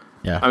So.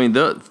 Yeah. I mean,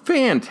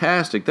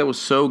 fantastic. That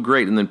was so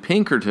great. And then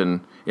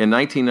Pinkerton in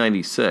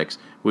 1996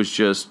 was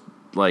just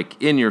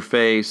like in your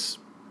face,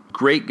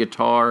 great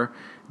guitar.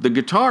 The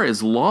guitar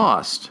is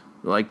lost.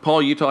 Like,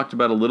 Paul, you talked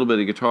about a little bit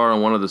of guitar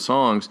on one of the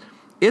songs.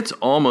 It's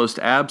almost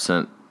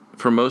absent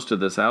for most of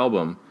this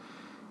album.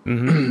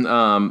 In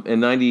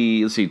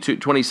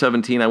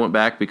 2017, I went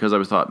back because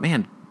I thought,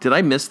 man, did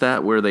I miss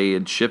that where they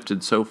had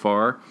shifted so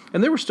far?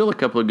 And there were still a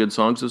couple of good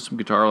songs. There's some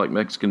guitar like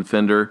Mexican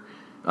Fender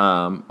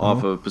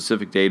off of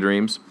Pacific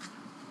Daydreams,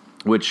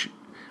 which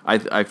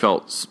I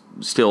felt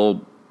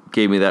still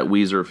gave me that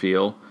Weezer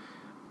feel.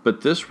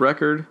 But this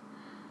record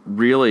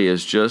really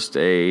is just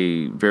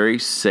a very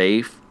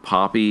safe,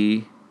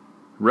 poppy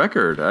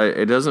record.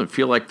 It doesn't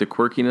feel like the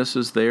quirkiness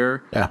is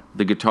there. Yeah.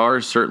 The guitar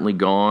is certainly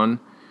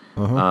gone.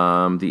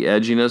 The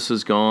edginess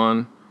is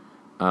gone.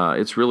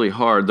 It's really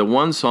hard. The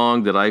one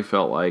song that I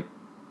felt like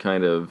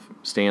kind of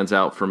stands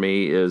out for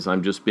me is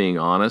I'm Just Being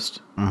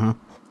Honest.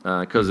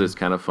 Because it's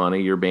kind of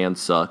funny. Your band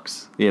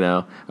sucks. You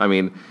know, I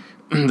mean,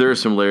 there are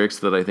some lyrics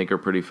that I think are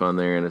pretty fun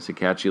there, and it's a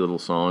catchy little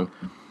song.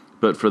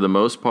 But for the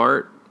most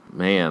part,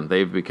 man,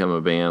 they've become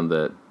a band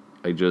that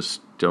I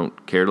just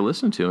don't care to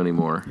listen to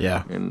anymore.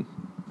 Yeah. And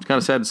it's kind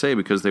of sad to say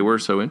because they were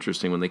so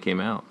interesting when they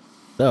came out.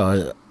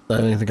 No, I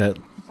think that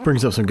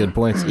brings up some good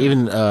points.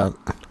 Even I'll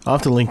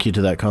have to link you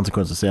to that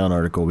Consequence of Sound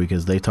article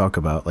because they talk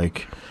about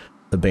like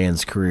the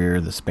band's career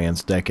that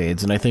spans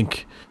decades, and I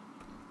think,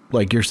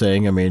 like you're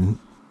saying, I mean,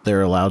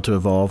 they're allowed to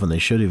evolve and they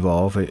should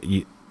evolve.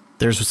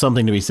 There's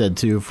something to be said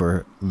too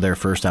for their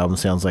first album.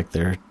 Sounds like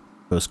their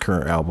most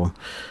current album.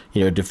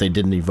 You know, if they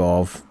didn't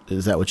evolve,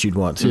 is that what you'd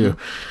want too?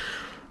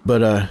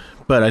 But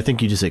I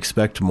think you just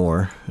expect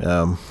more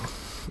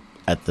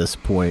at this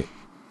point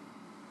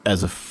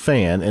as a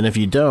fan, and if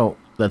you don't,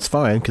 that's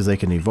fine because they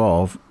can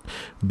evolve.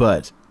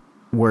 But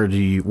where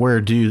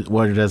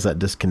does that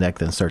disconnect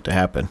then start to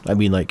happen? I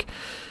mean, like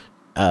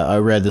I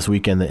read this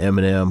weekend that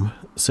Eminem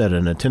set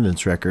an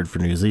attendance record for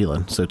New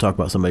Zealand. So talk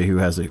about somebody who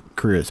has a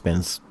career that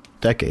spans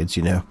decades.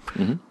 You know,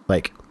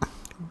 like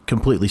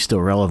completely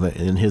still relevant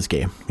in his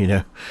game. You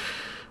know.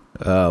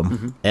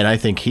 And I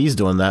think he's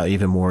doing that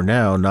even more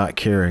now, not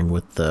caring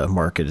what the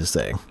market is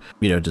saying.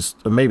 You know,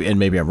 just maybe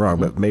I'm wrong,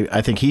 but maybe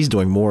I think he's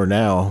doing more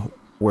now.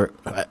 Where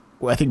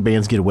I think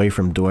bands get away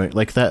from doing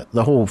like that.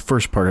 The whole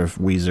first part of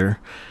Weezer,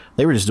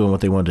 they were just doing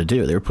what they wanted to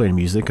do. They were playing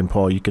music, and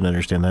Paul, you can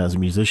understand that as a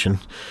musician.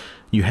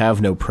 You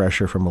have no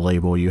pressure from a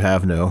label. You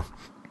have no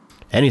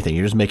anything.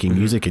 You're just making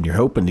music, and you're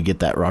hoping to get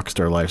that rock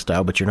star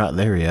lifestyle, but you're not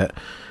there yet.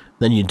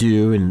 Then you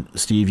do, and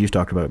Steve, you've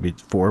talked about it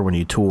before, when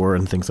you tour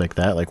and things like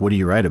that. Like, what do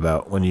you write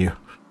about when you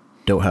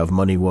don't have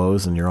money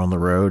woes and you're on the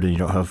road and you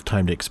don't have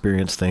time to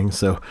experience things?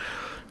 So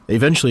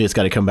eventually it's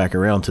got to come back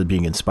around to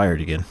being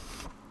inspired again.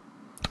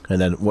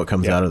 And then what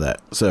comes out of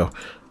that? So,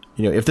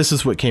 you know, if this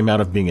is what came out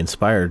of being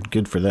inspired,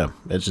 good for them.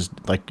 It's just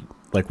like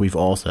we've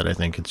all said, I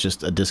think it's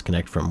just a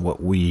disconnect from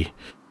what we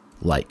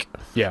like.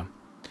 Yeah.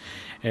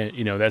 And,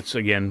 you know, that's,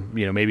 again,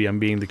 you know, maybe I'm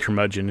being the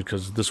curmudgeon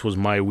because this was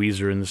my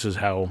Weezer and this is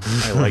how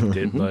I liked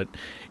it. But,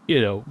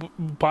 you know,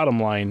 bottom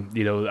line,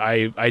 you know,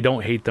 I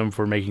don't hate them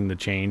for making the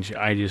change.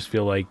 I just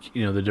feel like,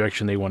 you know, the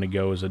direction they want to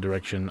go is a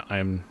direction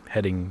I'm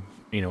heading,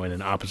 you know, in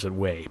an opposite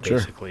way,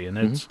 basically. And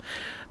it's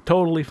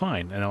totally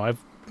fine. You know,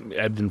 I've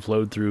ebbed and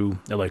flowed through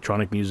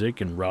electronic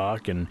music and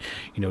rock and,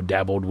 you know,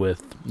 dabbled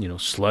with, you know,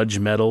 sludge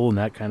metal and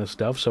that kind of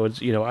stuff. So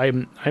it's, you know,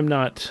 I'm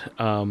not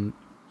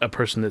a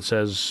person that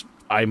says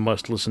I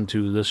must listen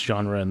to this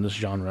genre and this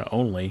genre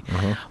only.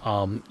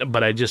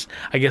 But I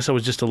guess I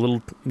was just a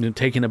little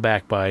taken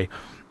aback by,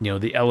 you know,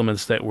 the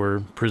elements that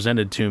were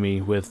presented to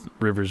me with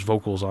Rivers'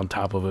 vocals on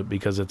top of it,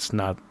 because it's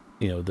not,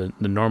 you know, the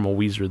normal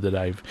Weezer that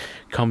I've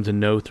come to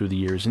know through the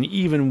years. And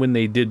even when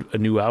they did a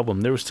new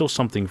album, there was still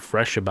something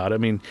fresh about it. I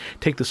mean,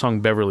 take the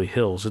song Beverly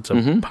Hills. It's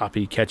a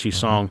poppy, catchy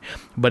song,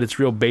 but it's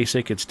real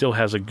basic. It still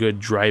has a good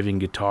driving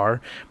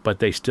guitar, but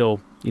they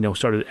still, you know,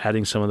 started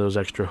adding some of those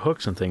extra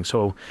hooks and things.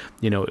 So,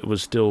 you know, it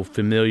was still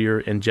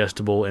familiar,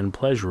 ingestible, and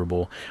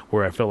pleasurable,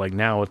 where I felt like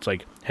now it's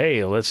like,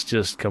 hey, let's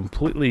just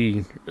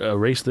completely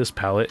erase this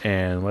palette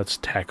and let's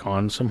tack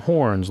on some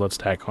horns. Let's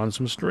tack on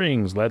some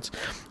strings. Let's,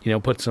 you know,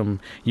 put some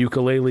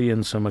ukulele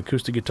and some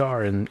acoustic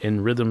guitar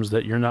in rhythms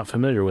that you're not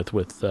familiar with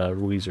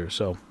Weezer.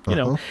 So, you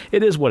know,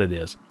 it is what it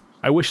is.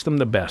 I wish them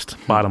the best,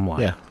 bottom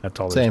line. Yeah. That's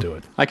all Same. there's to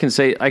it.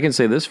 I can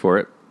say this for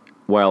it.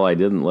 While I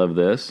didn't love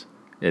this,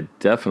 it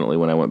definitely,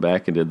 when I went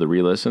back and did the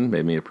re-listen,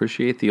 made me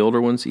appreciate the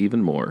older ones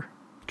even more.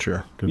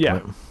 Sure. Good Yeah.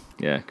 point.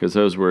 Yeah, because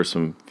those were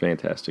some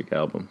fantastic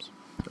albums.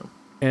 So.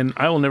 And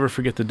I will never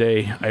forget the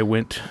day I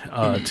went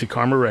to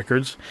Karma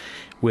Records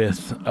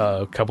with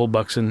a couple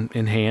bucks in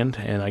hand,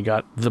 and I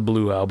got the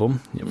Blue album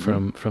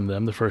from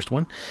them, the first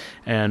one,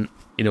 and,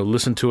 you know,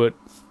 listened to it,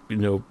 you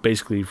know,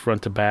 basically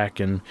front to back,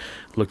 and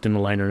looked in the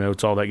liner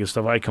notes, all that good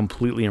stuff. I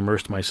completely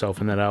immersed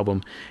myself in that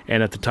album.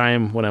 And at the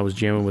time when I was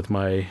jamming with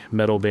my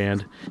metal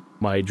band,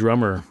 my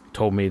drummer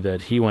told me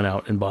that he went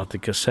out and bought the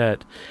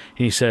cassette.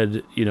 And he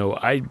said,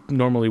 I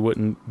normally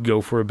wouldn't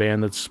go for a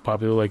band that's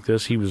popular like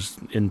this. He was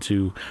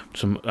into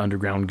some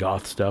underground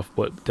goth stuff,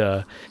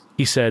 but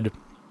he said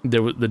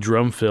there was the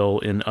drum fill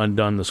in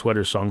Undone, the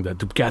Sweater song, that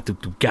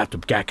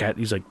doop-gat,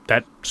 he's like,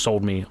 that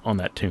sold me on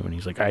that tune.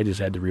 He's like, I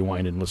just had to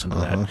rewind and listen to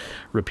that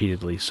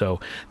repeatedly. So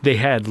they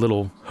had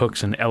little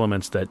hooks and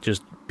elements that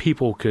just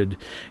people could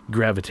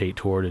gravitate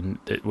toward, and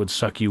it would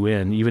suck you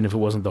in. Even if it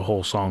wasn't the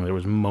whole song, there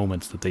was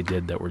moments that they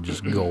did that were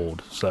just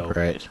gold. So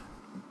Right.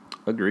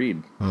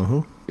 Agreed.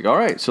 All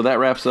right, so that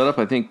wraps that up.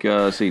 I think,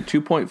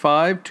 2.5,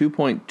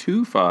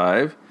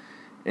 2.25,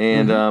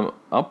 and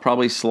I'll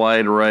probably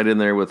slide right in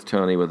there with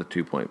Tony with a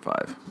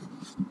 2.5.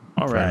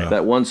 All right.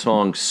 That one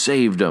song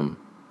saved him.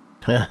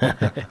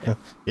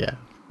 Yeah.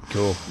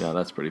 Cool. Yeah,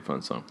 that's a pretty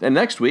fun song. And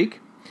next week,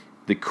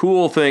 the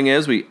cool thing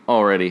is we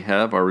already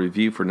have our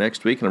review for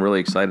next week, and I'm really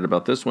excited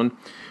about this one.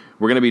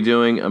 We're going to be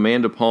doing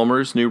Amanda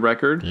Palmer's new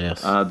record.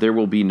 Yes. There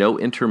will be no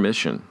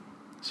intermission.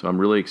 So I'm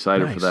really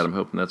excited for Nice. that. I'm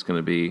hoping that's going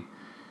to be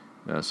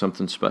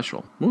something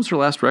special. What was her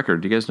last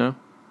record? Do you guys know?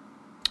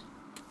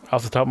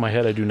 Off the top of my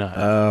head, I do not.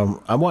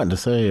 I'm wanting to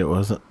say it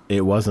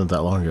wasn't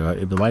that long ago.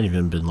 It might have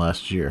even been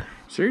last year.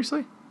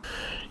 Seriously?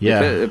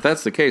 Yeah. If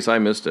that's the case, I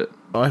missed it.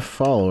 I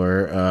follow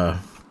her.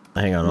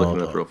 Hang on.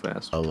 Looking it up real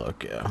fast. I'll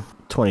look, yeah.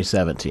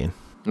 2017.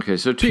 Okay,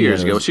 so 2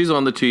 years ago. Pianos. She's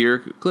on the 2-year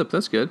clip.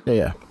 That's good.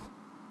 Yeah.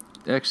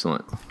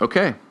 Excellent.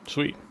 Okay.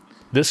 Sweet.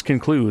 This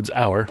concludes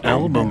our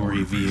Album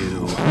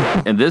review.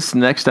 And this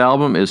next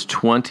album is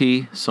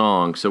 20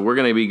 songs. So we're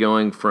going to be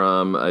going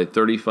from a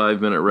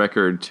 35-minute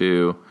record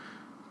to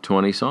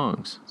 20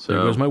 songs. So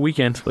There goes my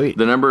weekend. Sweet.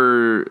 the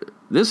number,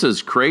 this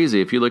is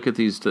crazy. If you look at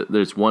these,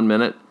 there's 1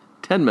 minute,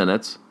 10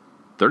 minutes,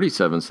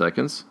 37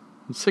 seconds,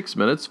 6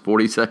 minutes,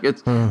 40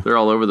 seconds. They're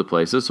all over the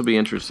place. This will be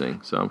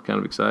interesting. So I'm kind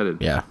of excited.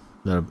 Yeah.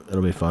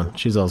 It'll be fun.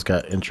 She's always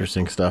got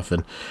interesting stuff,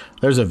 and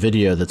there's a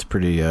video that's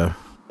pretty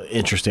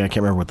interesting. I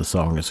can't remember what the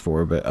song is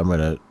for, but I'm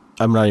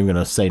not even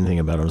gonna say anything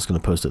about it. I'm just gonna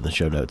post it in the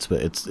show notes.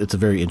 But it's a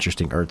very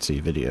interesting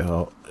artsy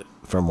video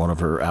from one of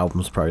her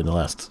albums, probably in the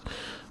last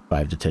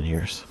 5 to 10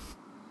 years.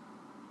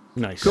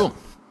 Nice. Cool.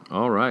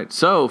 All right.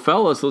 So,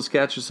 fellas, let's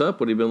catch us up.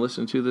 What have you been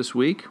listening to this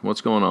week?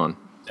 What's going on?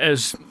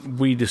 As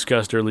we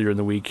discussed earlier in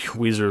the week,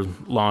 Weezer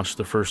launched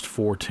the first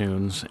 4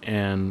 tunes,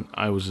 and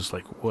I was just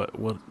like,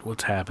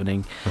 what's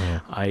happening?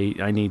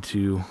 I need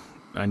to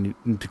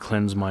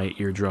cleanse my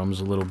eardrums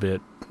a little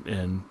bit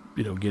and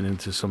get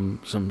into some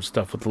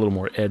stuff with a little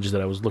more edge that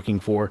I was looking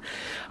for.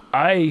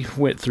 I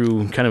went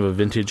through kind of a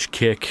vintage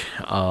kick,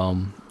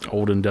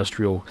 old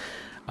industrial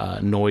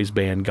noise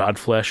band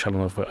Godflesh. I don't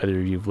know if either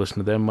of you have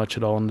listened to them much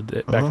at all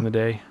back in the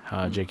day.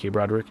 J.K.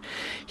 Broderick.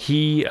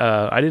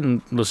 I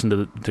didn't listen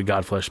to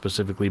Godflesh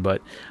specifically,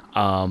 but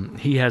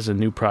he has a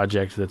new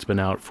project that's been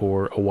out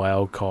for a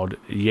while called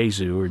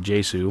Jesu,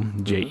 Jesu,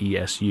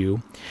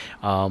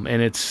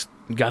 and it's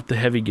got the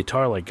heavy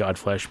guitar like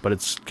Godflesh, but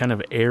it's kind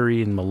of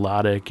airy and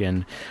melodic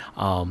and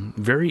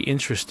very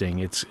interesting.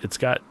 It's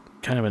got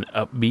kind of an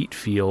upbeat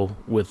feel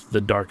with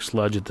the dark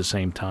sludge at the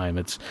same time.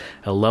 It's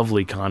a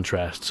lovely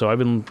contrast. So I've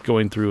been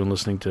going through and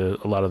listening to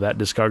a lot of that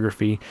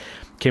discography.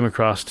 Came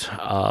across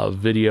a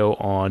video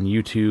on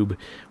YouTube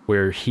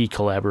where he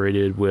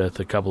collaborated with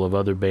a couple of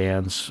other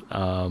bands,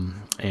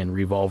 and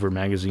Revolver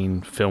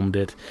Magazine filmed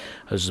it.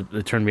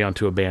 It turned me on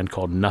to a band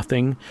called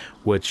Nothing,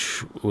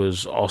 which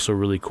was also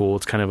really cool.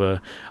 It's kind of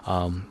a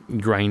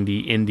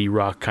grindy indie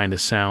rock kind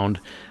of sound.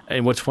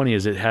 And what's funny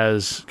is it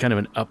has kind of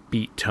an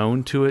upbeat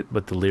tone to it,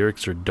 but the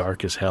lyrics are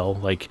dark as hell.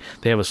 Like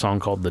they have a song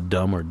called "The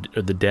Dumb" or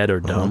 "The Dead or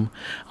Dumb,"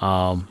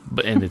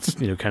 and it's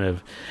kind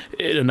of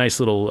a nice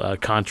little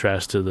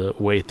contrast to the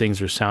way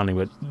things are sounding.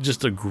 But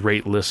just a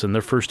great listen.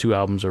 Their first 2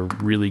 albums are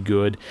really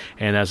good,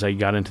 and as I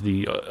got into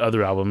the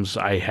other albums,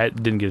 I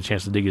didn't get a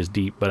chance to dig as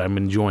deep, but I'm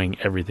enjoying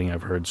everything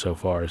I've heard so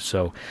far.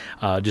 So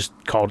just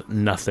called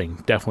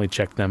Nothing. Definitely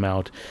check them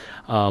out.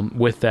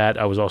 With that,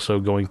 I was also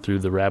going through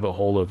the rabbit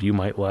hole of You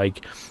Might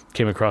Like.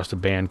 Came across a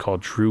band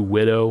called True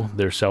Widow.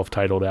 Their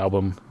self-titled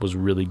album was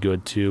really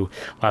good too.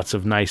 Lots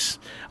of nice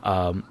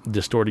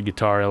distorted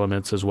guitar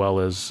elements as well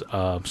as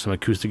some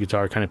acoustic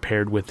guitar kind of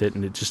paired with it,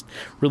 and it just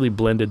really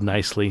blended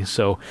nicely.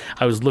 So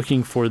I was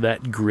looking for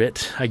that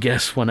grit, I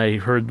guess, when I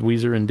heard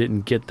Weezer and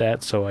didn't get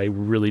that, so I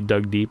really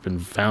dug deep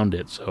and found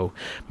it. So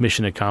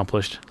mission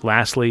accomplished.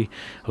 Lastly,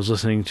 I was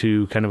listening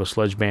to kind of a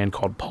sludge band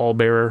called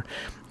Pallbearer.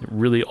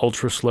 Really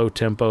ultra slow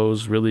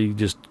tempos, really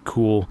just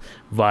cool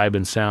vibe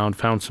and sound.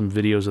 Found some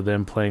videos of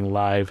them playing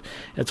live.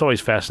 It's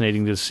always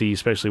fascinating to see,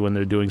 especially when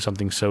they're doing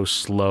something so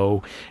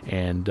slow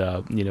and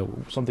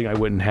something I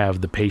wouldn't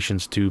have the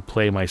patience to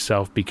play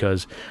myself,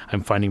 because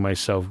I'm finding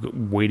myself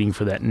waiting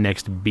for that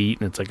next beat,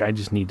 and it's like I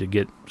just need to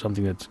get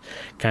something that's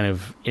kind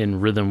of in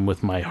rhythm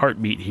with my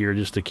heartbeat here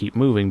just to keep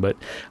moving. But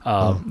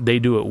they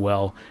do it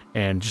well,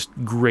 and just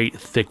great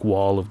thick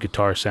wall of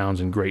guitar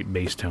sounds and great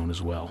bass tone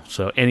as well.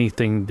 So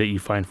anything that you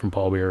find from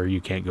Pallbearer,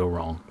 you can't go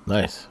wrong.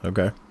 Nice.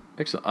 Okay.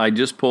 Excellent. I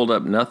just pulled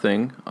up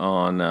Nothing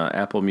on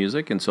Apple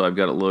Music, and so I've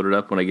got it loaded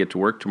up when I get to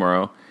work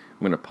tomorrow.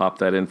 going to pop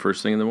that in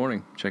first thing in the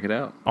morning. Check it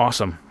out.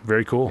 Awesome.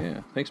 Very cool.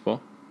 Yeah. Thanks,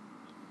 Paul.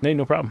 Hey,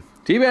 no problem.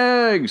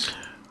 Teabags!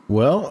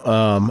 Well,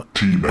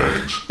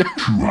 Teabags.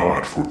 Too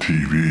hot for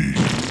TV.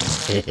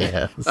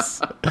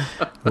 yes.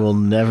 Will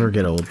never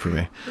get old for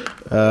me.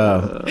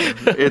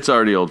 It's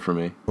already old for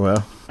me.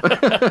 Well,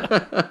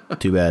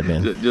 too bad,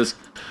 man. Just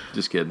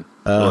kidding.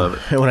 Love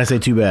it. When I say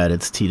too bad,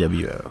 it's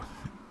TWO.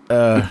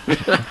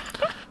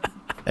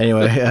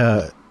 Anyway,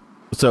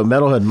 so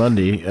Metalhead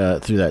Monday,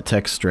 through that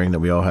text string that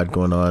we all had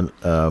going on,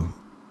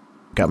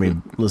 got me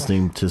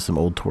listening to some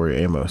old Tori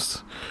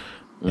Amos.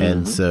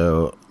 And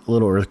so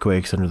Little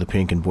Earthquakes, Under the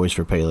Pink, and Boys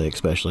for Pele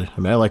especially. I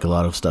mean, I like a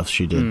lot of stuff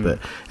she did,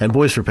 and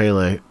Boys for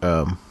Pele,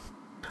 a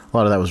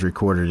lot of that was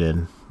recorded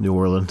in New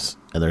Orleans,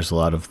 and there's a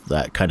lot of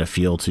that kind of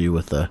feel too,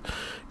 with the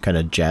kind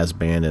of jazz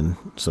band and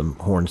some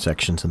horn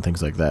sections and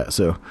things like that.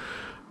 So,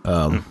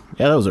 yeah,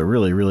 that was a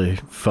really, really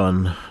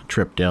fun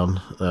trip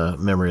down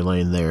memory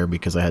lane there,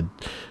 because I had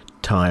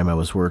time, I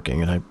was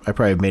working, and I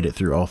probably made it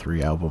through all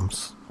 3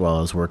 albums while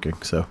I was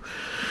working. So,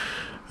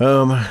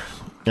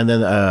 and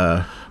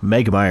then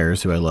Meg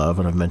Myers, who I love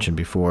and I've mentioned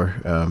before,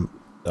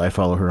 I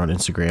follow her on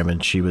Instagram,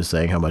 and she was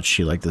saying how much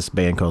she liked this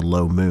band called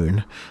Low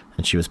Moon,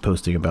 and she was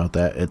posting about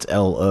that. It's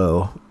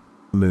L-O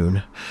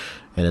Moon,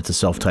 and it's a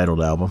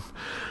self-titled album.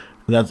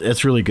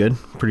 It's really good,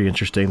 pretty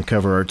interesting. The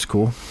cover art's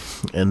cool.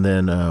 And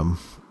then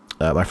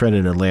my friend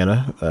in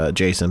Atlanta,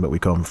 Jason, but we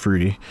call him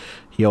Fruity,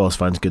 he always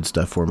finds good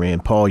stuff for me.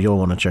 And Paul, you'll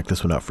want to check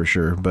this one out for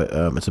sure, but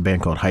it's a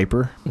band called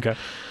Hyper. Okay.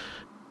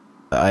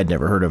 I'd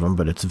never heard of them,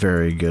 but it's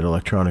very good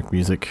electronic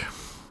music.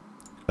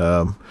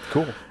 Cool.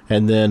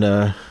 And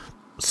then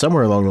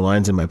somewhere along the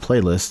lines in my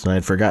playlist, and I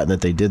had forgotten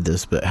that they did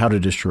this, but How to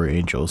Destroy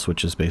Angels,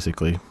 which is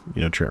basically,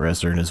 Trent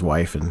Reznor and his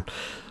wife and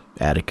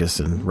Atticus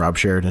and Rob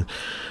Sheridan.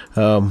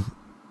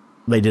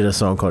 They did a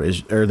song called,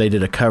 they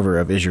did a cover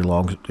of Is Your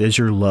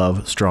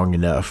Love Strong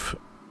Enough?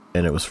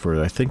 And it was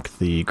for, I think,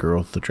 the Girl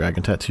with the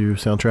Dragon Tattoo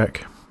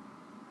soundtrack.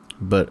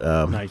 But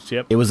nice,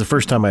 yep. It was the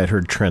first time I had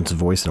heard Trent's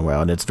voice in a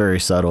while, and it's very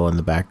subtle in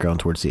the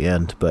background towards the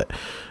end, but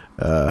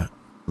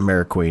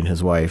Mara Queen,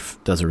 his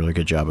wife, does a really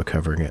good job of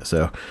covering it.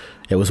 So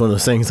it was one of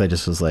those things I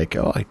just was like,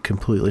 oh, I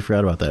completely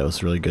forgot about that. It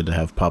was really good to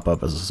have pop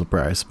up as a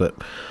surprise. But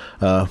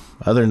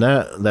other than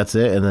that, that's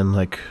it. And then,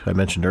 like I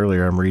mentioned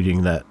earlier, I'm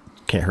reading that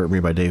Can't Hurt Me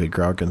by David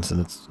Goggins, and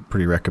it's a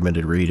pretty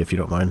recommended read if you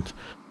don't mind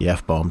the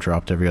F-bomb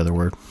dropped every other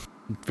word.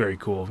 Very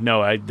cool.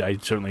 No, I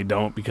certainly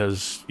don't,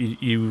 because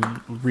you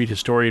read his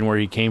story and where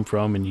he came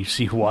from, and you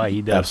see why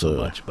he does so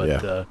much.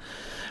 But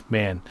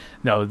man,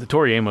 no, the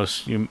Tori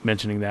Amos, you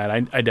mentioning that, I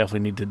definitely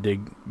need to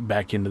dig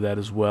back into that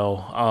as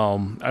well.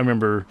 I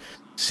remember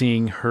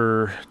seeing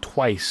her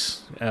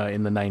twice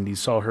in the 90s.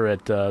 Saw her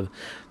at the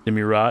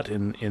Murat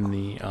in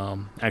the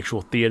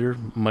actual theater.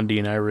 Mundy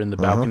and I were in the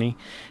balcony.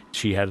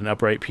 She had an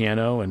upright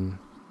piano and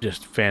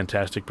just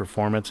fantastic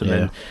performance, and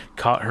then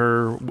caught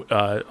her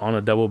on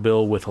a double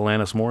bill with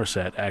Alanis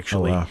Morissette,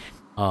 actually. Oh,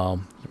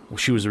 wow.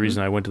 She was the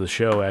reason I went to the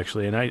show,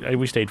 actually, and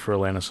we stayed for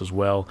Alanis as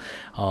well.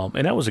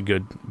 And that was a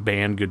good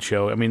band, good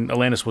show. I mean,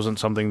 Alanis wasn't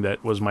something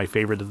that was my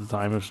favorite at the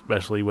time,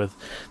 especially with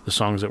the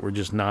songs that were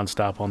just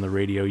nonstop on the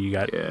radio.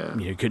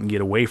 You couldn't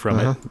get away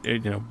from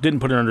it. Didn't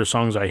put it under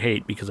songs I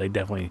hate, because I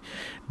definitely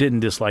didn't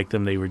dislike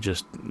them. They were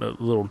just a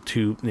little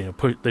too,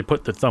 they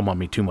put the thumb on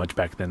me too much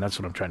back then. That's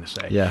what I'm trying to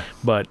say. Yeah.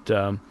 But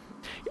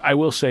I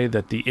will say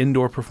that the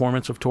indoor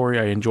performance of Tori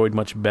I enjoyed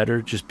much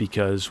better, just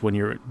because when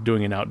you're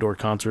doing an outdoor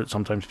concert,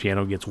 sometimes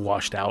piano gets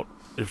washed out,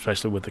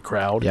 especially with the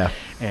crowd. Yeah.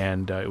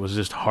 And it was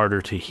just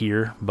harder to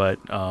hear. But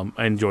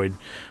I enjoyed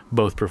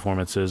both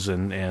performances,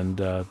 and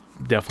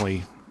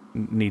definitely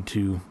need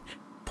to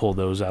pull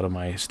those out of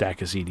my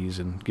stack of CDs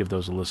and give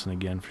those a listen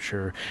again for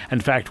sure. In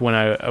fact,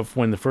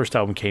 when the first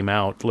album came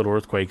out, Little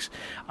Earthquakes,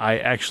 I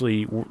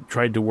actually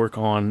tried to work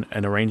on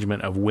an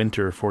arrangement of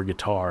Winter for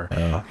guitar,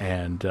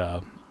 and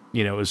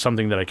it was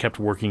something that I kept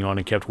working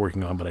on,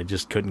 but I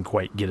just couldn't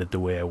quite get it the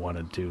way I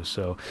wanted to.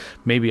 So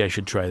maybe I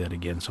should try that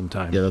again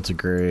sometime. Yeah, that's a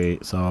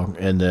great song.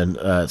 And then,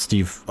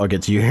 Steve, I'll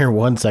get to you here in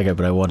 1 second,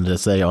 but I wanted to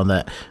say on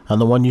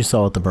the one you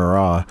saw at the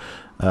Marat,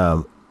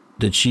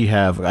 did she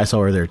have, I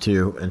saw her there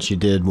too, and she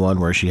did one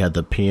where she had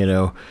the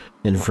piano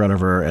in front of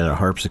her and a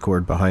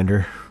harpsichord behind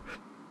her,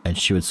 and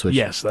she would switch.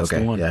 Yes, that's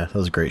the one. Yeah, that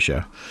was a great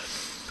show.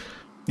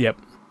 Yep.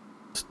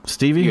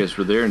 Stevie? You guys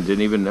were there and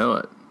didn't even know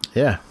it.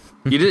 Yeah.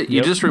 You did.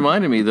 You just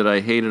reminded me that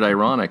I hated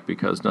ironic,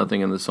 because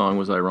nothing in the song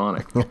was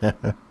ironic.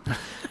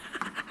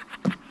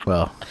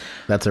 Well,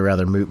 that's a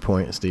rather moot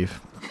point, Steve.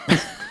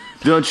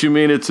 Don't you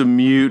mean it's a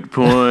mute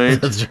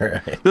point? That's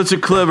right. That's a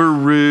clever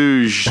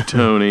rouge,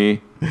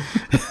 Tony.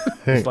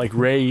 It's like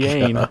Ray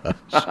Yane.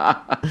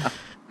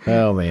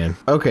 Oh, man.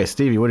 Okay,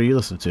 Stevie, what are you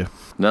listening to?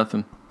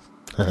 Nothing.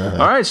 All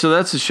right, so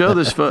that's the show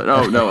this fun.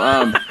 Oh, no.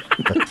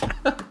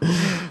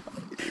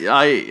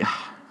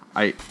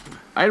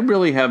 I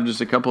really have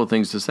just a couple of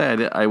things to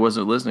say. I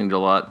wasn't listening to a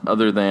lot,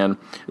 other than,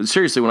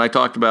 seriously, when I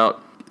talked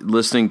about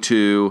listening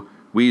to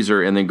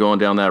Weezer and then going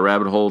down that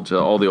rabbit hole to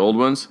all the old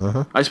ones,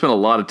 I spent a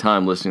lot of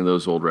time listening to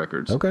those old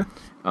records. Okay.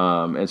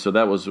 And so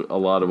that was a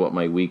lot of what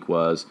my week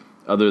was,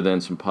 other than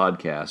some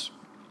podcasts.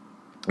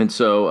 And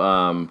so,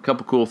 a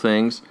couple cool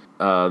things.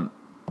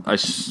 I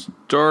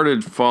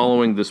started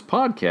following this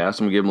podcast.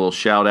 I'm going to give them a little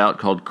shout out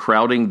called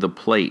Crowding the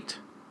Plate.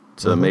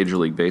 It's a Major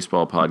League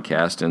Baseball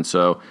podcast. And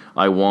so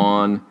I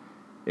won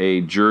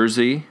a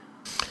jersey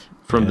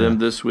from them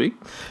this week,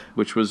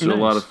 which was a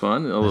lot of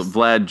fun.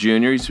 Vlad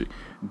Jr., he's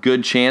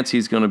good chance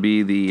he's going to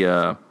be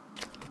the,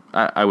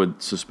 I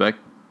would suspect,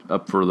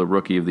 up for the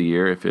Rookie of the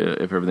Year if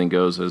everything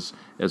goes as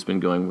has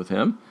been going with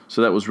him.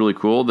 So that was really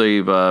cool.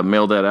 They've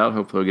mailed that out.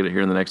 Hopefully I'll get it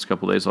here in the next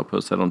couple of days. I'll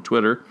post that on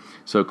Twitter.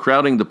 So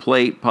Crowding the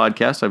Plate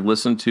podcast, I've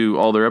listened to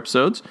all their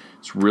episodes.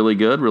 It's really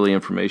good, really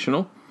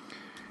informational.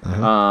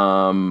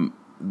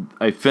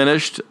 I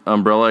finished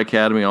Umbrella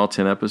Academy, all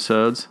 10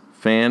 episodes.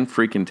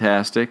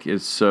 Fan-freaking-tastic.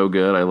 It's so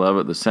good. I love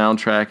it. The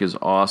soundtrack is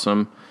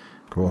awesome.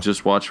 Cool.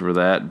 Just watch for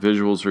that.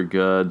 Visuals are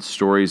good.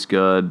 Story's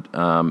good.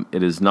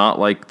 It is not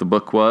like the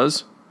book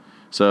was.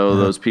 So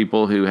those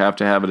people who have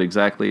to have it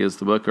exactly as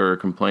the book are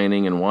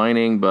complaining and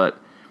whining. But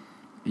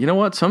you know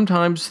what?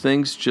 Sometimes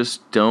things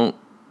just don't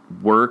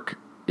work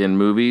in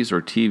movies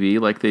or TV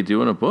like they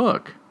do in a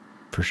book.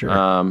 For sure.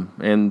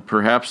 And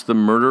perhaps the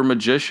murder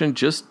magician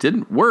just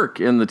didn't work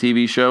in the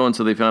TV show, and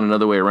so they found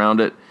another way around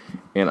it.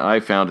 And I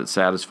found it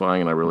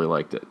satisfying, and I really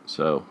liked it.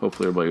 So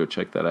hopefully everybody go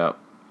check that out.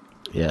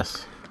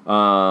 Yes.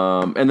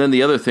 And then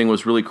the other thing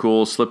was really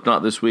cool.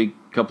 Slipknot this week,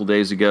 a couple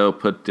days ago,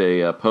 put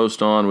a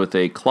post on with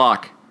a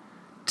clock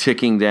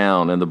ticking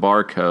down, and the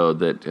barcode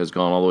that has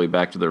gone all the way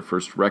back to their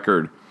first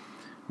record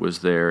was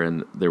there,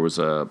 and there was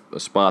a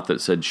spot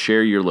that said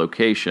share your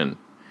location.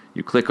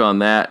 You click on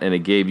that, and it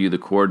gave you the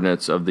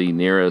coordinates of the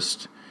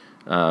nearest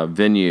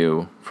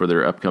venue for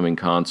their upcoming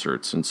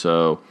concerts. And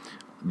so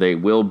they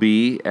will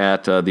be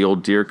at the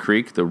old Deer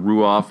Creek, the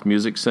Ruoff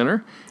Music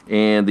Center,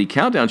 and the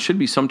countdown should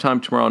be sometime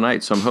tomorrow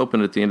night. So I'm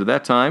hoping at the end of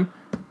that time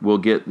we'll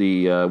get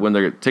the when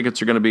their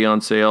tickets are going to be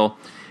on sale.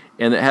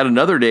 And it had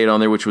another date on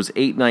there, which was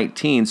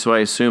 8/19, so I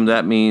assume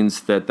that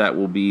means that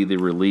will be the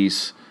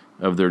release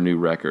of their new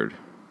record.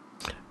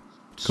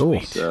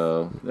 Cool.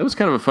 So that was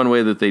kind of a fun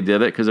way that they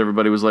did it, because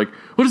everybody was like,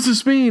 what does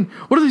this mean?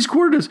 What are these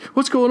coordinates?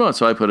 What's going on?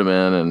 So I put them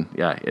in, and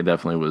yeah, it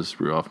definitely was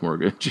Ruoff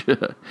Mortgage.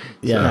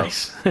 Yeah,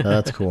 nice.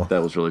 That's cool.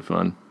 That was really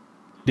fun.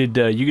 Did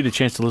you get a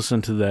chance to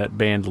listen to that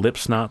band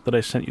Lipsnot that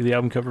I sent you the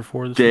album cover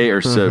for this They week?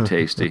 are so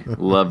tasty.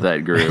 Love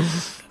that group.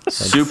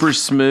 Super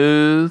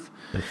smooth.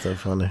 That's so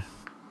funny.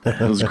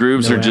 Those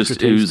grooves are just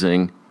aftertaste.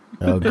 oozing.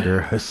 Oh,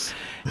 gross.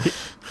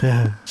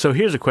 So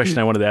here's a question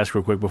I wanted to ask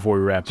real quick before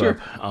we wrap Sure.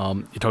 up.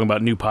 You're talking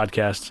about new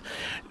podcasts.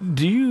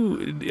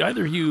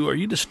 Either of you, are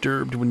you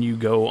disturbed when you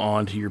go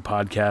onto your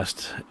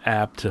podcast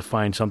app to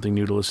find something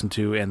new to listen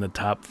to, and the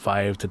top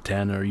 5 to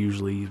 10 are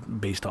usually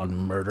based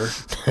on murder?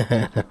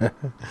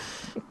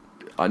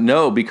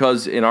 No,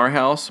 because in our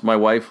house, my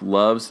wife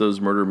loves those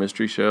murder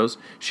mystery shows.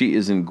 She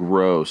is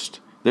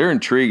engrossed. They're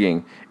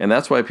intriguing, and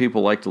that's why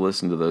people like to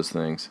listen to those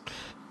things.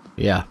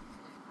 Yeah.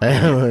 I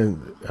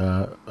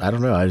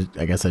don't know.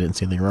 I guess I didn't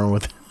see anything wrong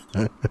with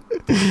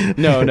it.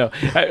 No.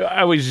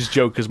 I always just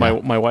joke because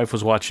my wife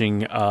was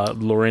watching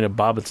Lorena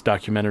Bobbitt's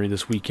documentary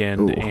this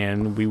weekend, Ooh.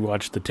 and we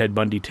watched the Ted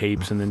Bundy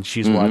tapes, and then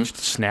she's watched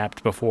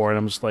Snapped before, and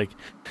I'm just like,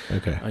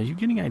 Okay. are you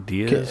getting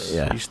ideas?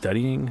 Yeah. Are you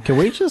studying? Can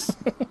we just...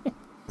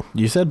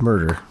 You said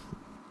murder.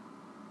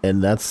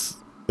 And that's...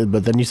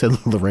 But then you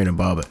said Lorena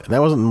Bobbitt. That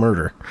wasn't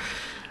murder.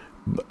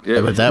 But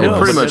that it was-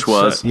 pretty but much that's,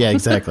 was. Yeah,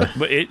 exactly.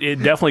 But it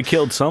definitely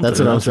killed something. That's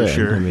what I'm for saying.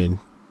 sure. I mean,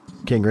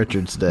 King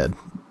Richard's dead.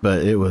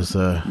 But it was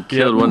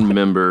Killed one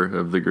member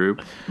of the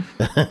group.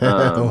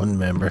 one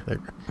member.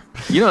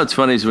 You know what's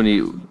funny is when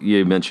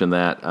you mentioned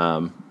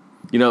that,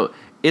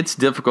 it's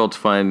difficult to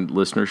find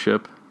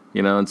listenership,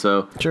 and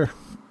so Sure.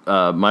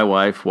 my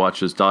wife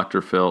watches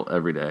Dr. Phil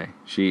every day.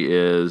 She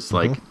is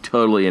like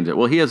totally into it.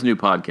 Well, he has a new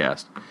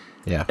podcast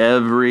Yeah.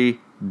 every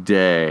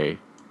day.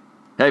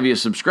 Have you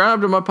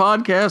subscribed to my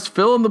podcast?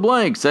 Fill in the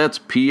blanks. That's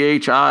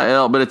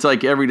PHIL. But it's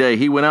like every day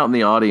he went out in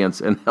the audience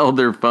and held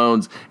their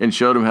phones and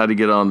showed them how to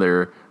get on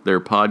their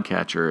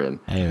podcatcher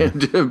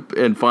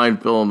and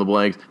find fill in the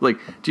blanks. Like,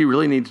 do you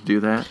really need to do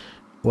that?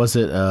 Was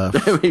it... I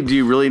mean, do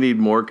you really need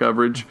more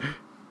coverage?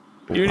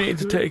 You need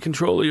to take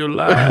control of your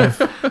life.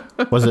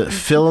 Was it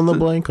fill in the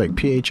blank, like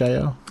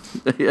PHIL?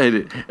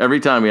 Every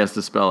time he has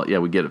to spell it. Yeah,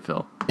 we get it,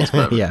 Phil.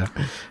 Yeah.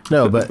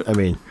 No, but, I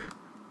mean,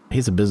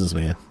 he's a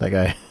businessman. That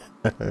guy...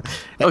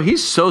 Oh,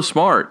 he's so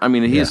smart. I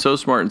mean, he Yeah. is so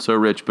smart and so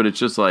rich, but it's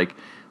just like,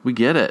 we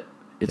get it.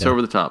 It's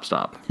over the top.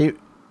 Stop.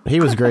 He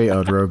was great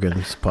on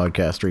Rogan's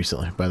podcast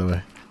recently, by the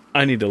way.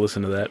 I need to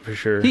listen to that for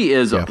sure. He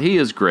is Yeah. he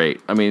is great.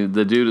 I mean,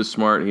 the dude is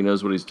smart. He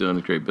knows what he's doing.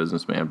 He's a great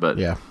businessman. But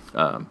Yeah.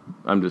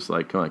 I'm just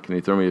like, come on, can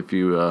you throw me a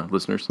few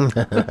listeners?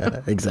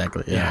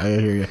 Exactly. Yeah, I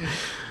hear you.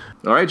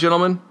 All right,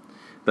 gentlemen.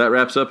 That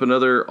wraps up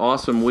another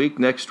awesome week.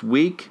 Next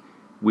week,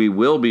 we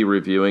will be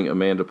reviewing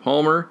Amanda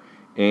Palmer.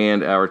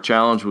 And our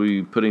challenge will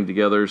be putting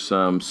together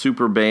some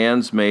super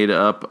bands made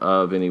up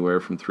of anywhere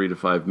from 3 to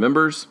 5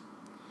 members.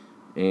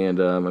 And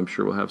I'm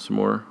sure we'll have some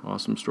more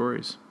awesome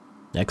stories.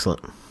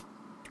 Excellent.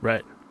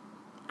 Right.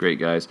 Great,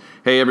 guys.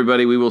 Hey,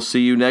 everybody, we will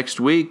see you next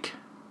week.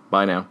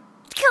 Bye now.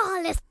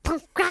 Call us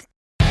punk rock.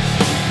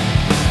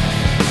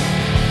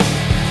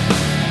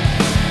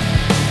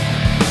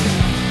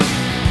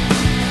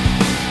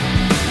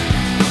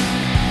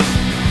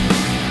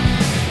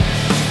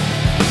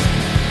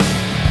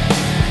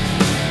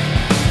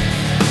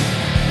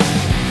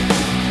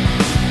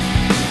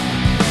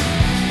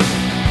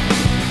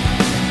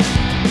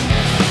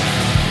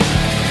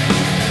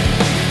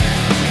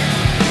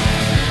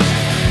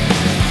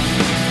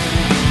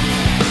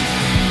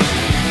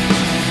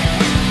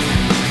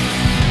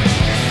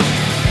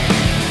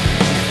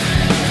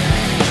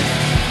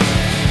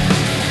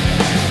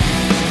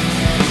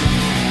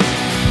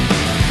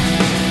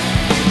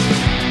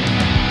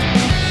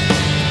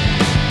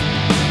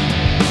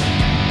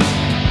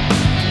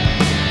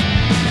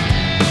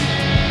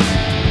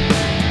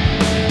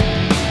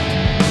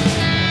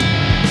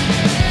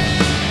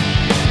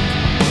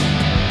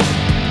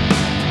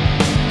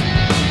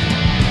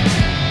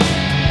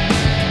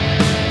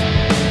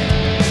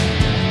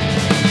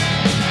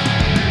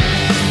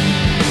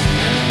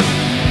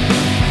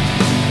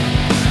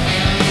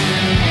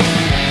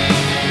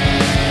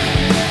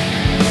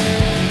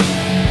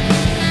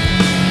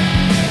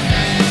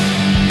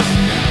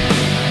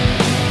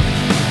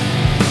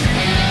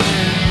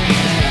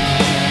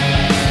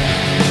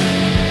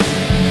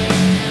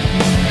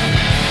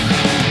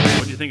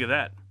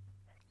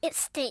 It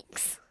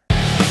stinks.